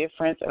make a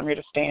difference, and I'm here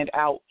to stand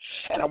out.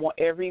 And I want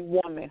every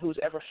woman who's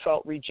ever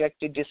felt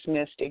rejected,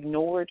 dismissed,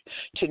 ignored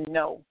to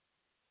know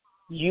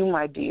you,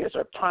 my dears,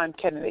 are a prime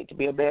candidate to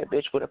be a bad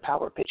bitch with a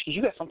power pitch, because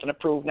you got something to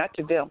prove, not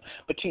to them,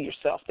 but to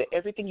yourself, that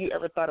everything you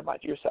ever thought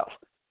about yourself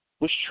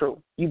was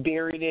true. You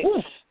buried it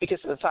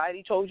because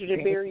society told you to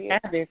bury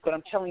it, but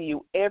I'm telling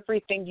you,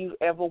 everything you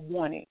ever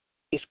wanted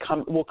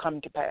will come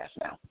to pass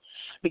now,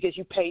 because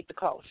you paid the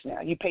cost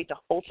now. You paid the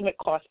ultimate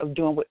cost of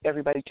doing what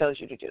everybody tells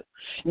you to do.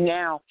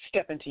 Now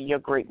step into your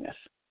greatness.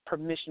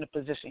 Permission to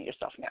position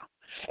yourself now.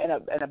 And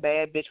a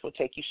bad bitch will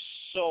take you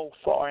so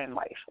far in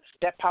life.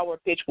 That power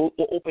pitch will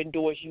open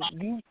doors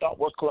you thought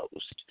were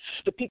closed.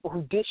 The people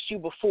who dissed you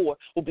before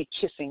will be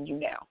kissing you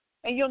now.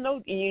 And you know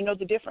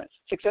the difference.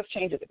 Success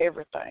changes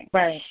everything.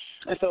 Right.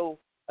 And so,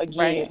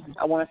 again,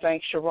 I want to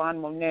thank Sharon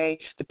Monet,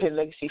 the Penn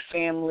Legacy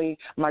family,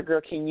 my girl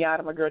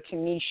Kenyatta, my girl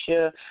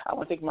Tanisha. I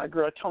want to thank my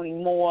girl Toni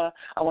Moore.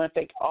 I want to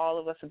thank all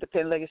of us at the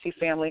Penn Legacy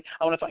family.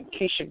 I want to thank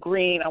Keisha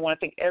Green. I want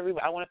to thank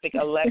everybody. I want to thank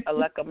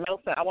Aleka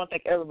Melson. I want to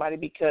thank everybody,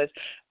 because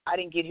I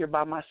didn't get here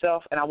by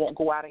myself, and I won't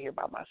go out of here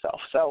by myself.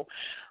 So,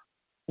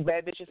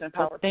 Bad Bitches and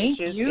Power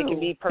Pitches. It can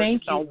be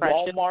purchased on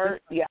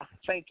Walmart. Yeah,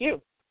 thank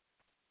you.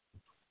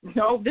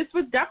 No, this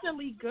was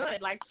definitely good.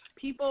 Like,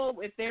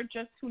 people, if they're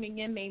just tuning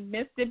in, they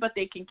missed it, but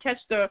they can catch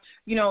the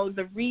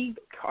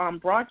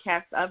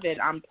broadcast of it.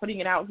 I'm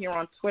putting it out here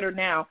on Twitter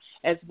now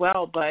as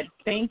well. But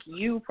thank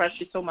you,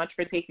 Precious, so much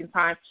for taking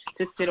time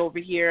to sit over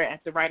here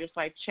at the Writers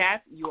Life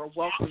Chat. You are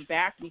welcome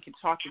back. We can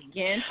talk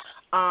again.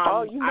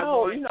 I'll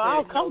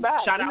come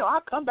back.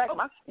 I'll come back.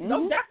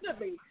 No,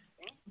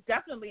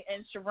 definitely.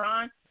 And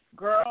Sharon,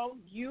 girl,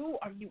 you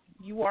are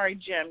a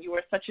gem. You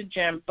are such a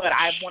gem. But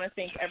I want to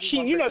thank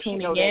everyone for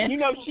tuning in. You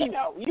know she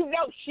knows.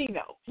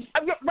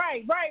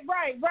 Right.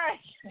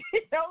 She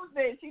knows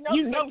this. She knows.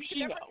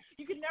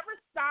 You can never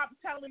stop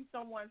telling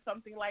someone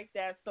something like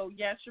that. So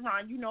yes,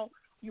 Sharon, you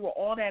are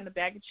all that in a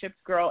bag of chips,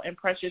 girl. And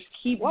Precious,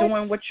 keep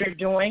doing what you're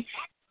doing.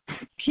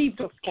 Keep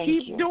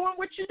doing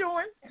what you're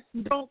doing.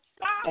 Don't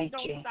stop.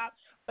 Stop.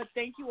 But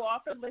thank you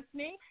all for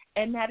listening.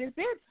 And that is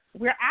it.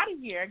 We're out of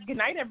here. Good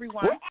night,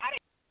 everyone.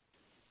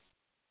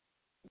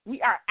 We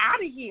are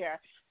out of here.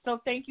 So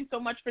thank you so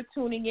much for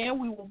tuning in.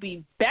 We will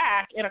be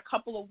back in a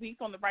couple of weeks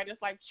on the Writers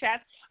Life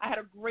Chats. I had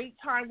a great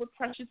time with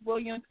Precious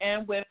Williams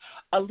and with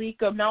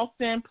Aleka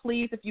Melson.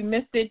 Please, if you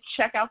missed it,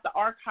 check out the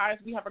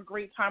archives. We have a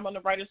great time on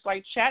the Writers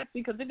Life Chats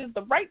because it is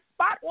the right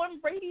spot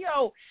on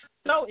radio.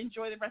 So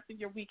enjoy the rest of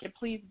your week and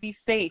please be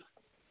safe.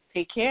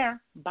 Take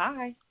care.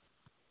 Bye.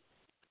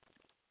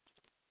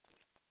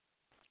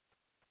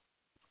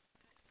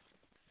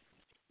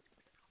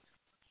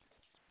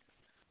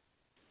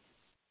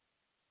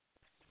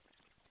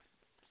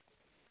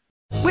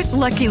 With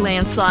Lucky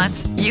Land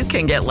Slots, you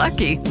can get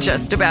lucky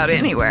just about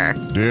anywhere.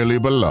 Dearly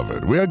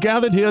beloved, we are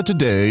gathered here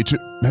today to...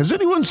 Has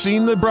anyone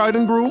seen the bride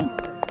and groom?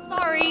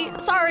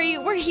 Sorry,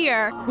 we're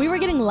here. We were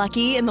getting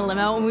lucky in the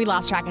limo and we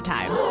lost track of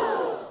time.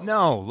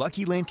 No,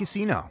 Lucky Land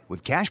Casino,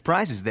 with cash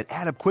prizes that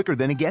add up quicker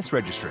than a guest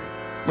registry.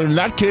 In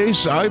that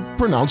case, I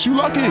pronounce you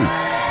lucky.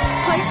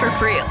 Play for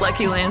free at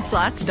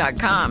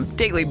LuckyLandSlots.com.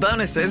 Daily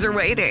bonuses are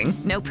waiting.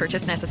 No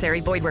purchase necessary.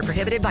 Void where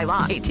prohibited by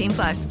law.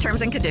 18+.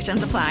 Terms and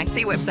conditions apply.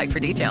 See website for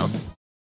details.